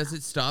me. But right does now.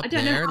 it stop I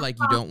don't know there? how Like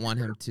you far- don't want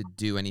him to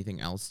do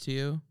anything else to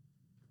you?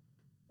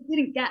 I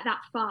didn't get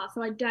that far,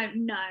 so I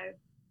don't know.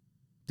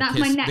 The That's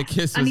kiss, my next. The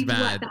kiss I was need to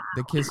work bad. that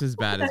The out. kiss was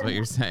bad, is what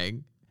you're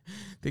saying.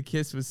 The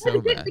kiss was No, so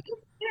the kiss- bad. the kiss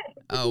is good.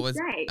 The kiss Oh, is was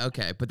great.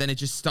 okay, but then it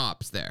just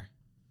stops there.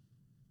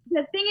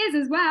 The thing is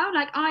as well,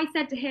 like I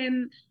said to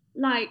him,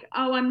 like,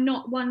 oh, I'm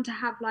not one to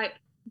have like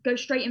go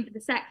straight in for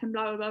the sex and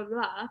blah blah blah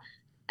blah.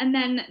 And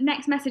then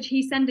next message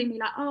he's sending me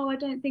like, oh, I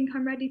don't think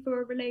I'm ready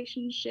for a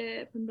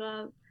relationship and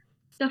blah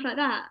stuff like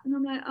that. And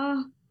I'm like,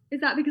 oh,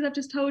 is that because I've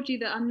just told you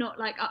that I'm not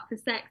like up for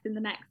sex in the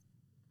next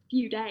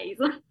few days?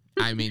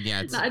 I mean,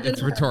 yeah, it's, Like, I it's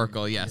just-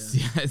 rhetorical. Yes,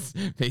 yes,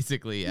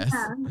 basically, yes.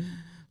 Yeah.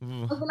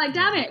 I was like,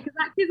 damn it, because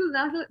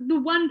that was the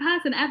one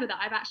person ever that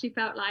I've actually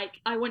felt like,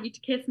 I want you to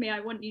kiss me, I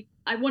want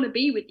to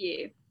be with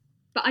you,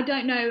 but I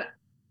don't know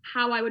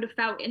how I would have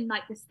felt in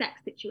like the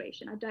sex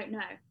situation. I don't know.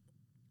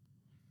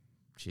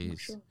 Jeez.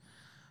 Sure.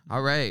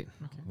 All right.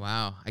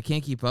 Wow. I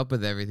can't keep up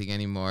with everything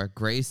anymore.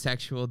 Gray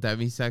sexual,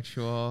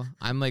 demisexual.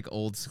 I'm like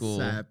old school.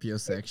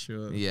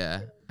 Sapiosexual. Yeah.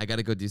 I got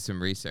to go do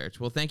some research.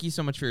 Well, thank you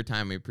so much for your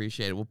time. We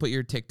appreciate it. We'll put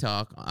your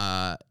TikTok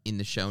in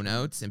the show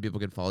notes and people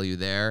can follow you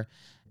there.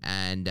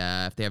 And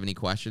if they have any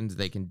questions,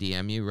 they can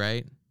DM you,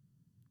 right?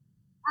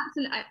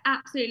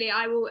 Absolutely.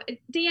 I will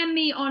DM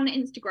me on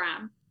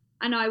Instagram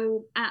and I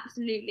will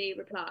absolutely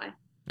reply.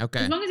 Okay.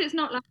 As long as it's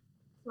not like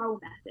a troll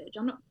message.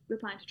 I'm not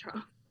replying to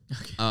troll.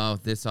 Oh,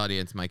 this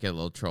audience might get a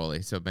little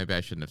trolly, so maybe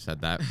I shouldn't have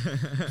said that.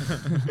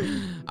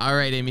 All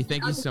right, Amy,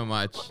 thank you so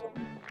much.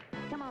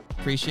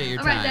 Appreciate your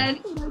time. All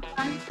right,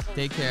 then.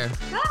 Take care.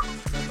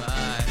 Bye.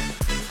 Bye.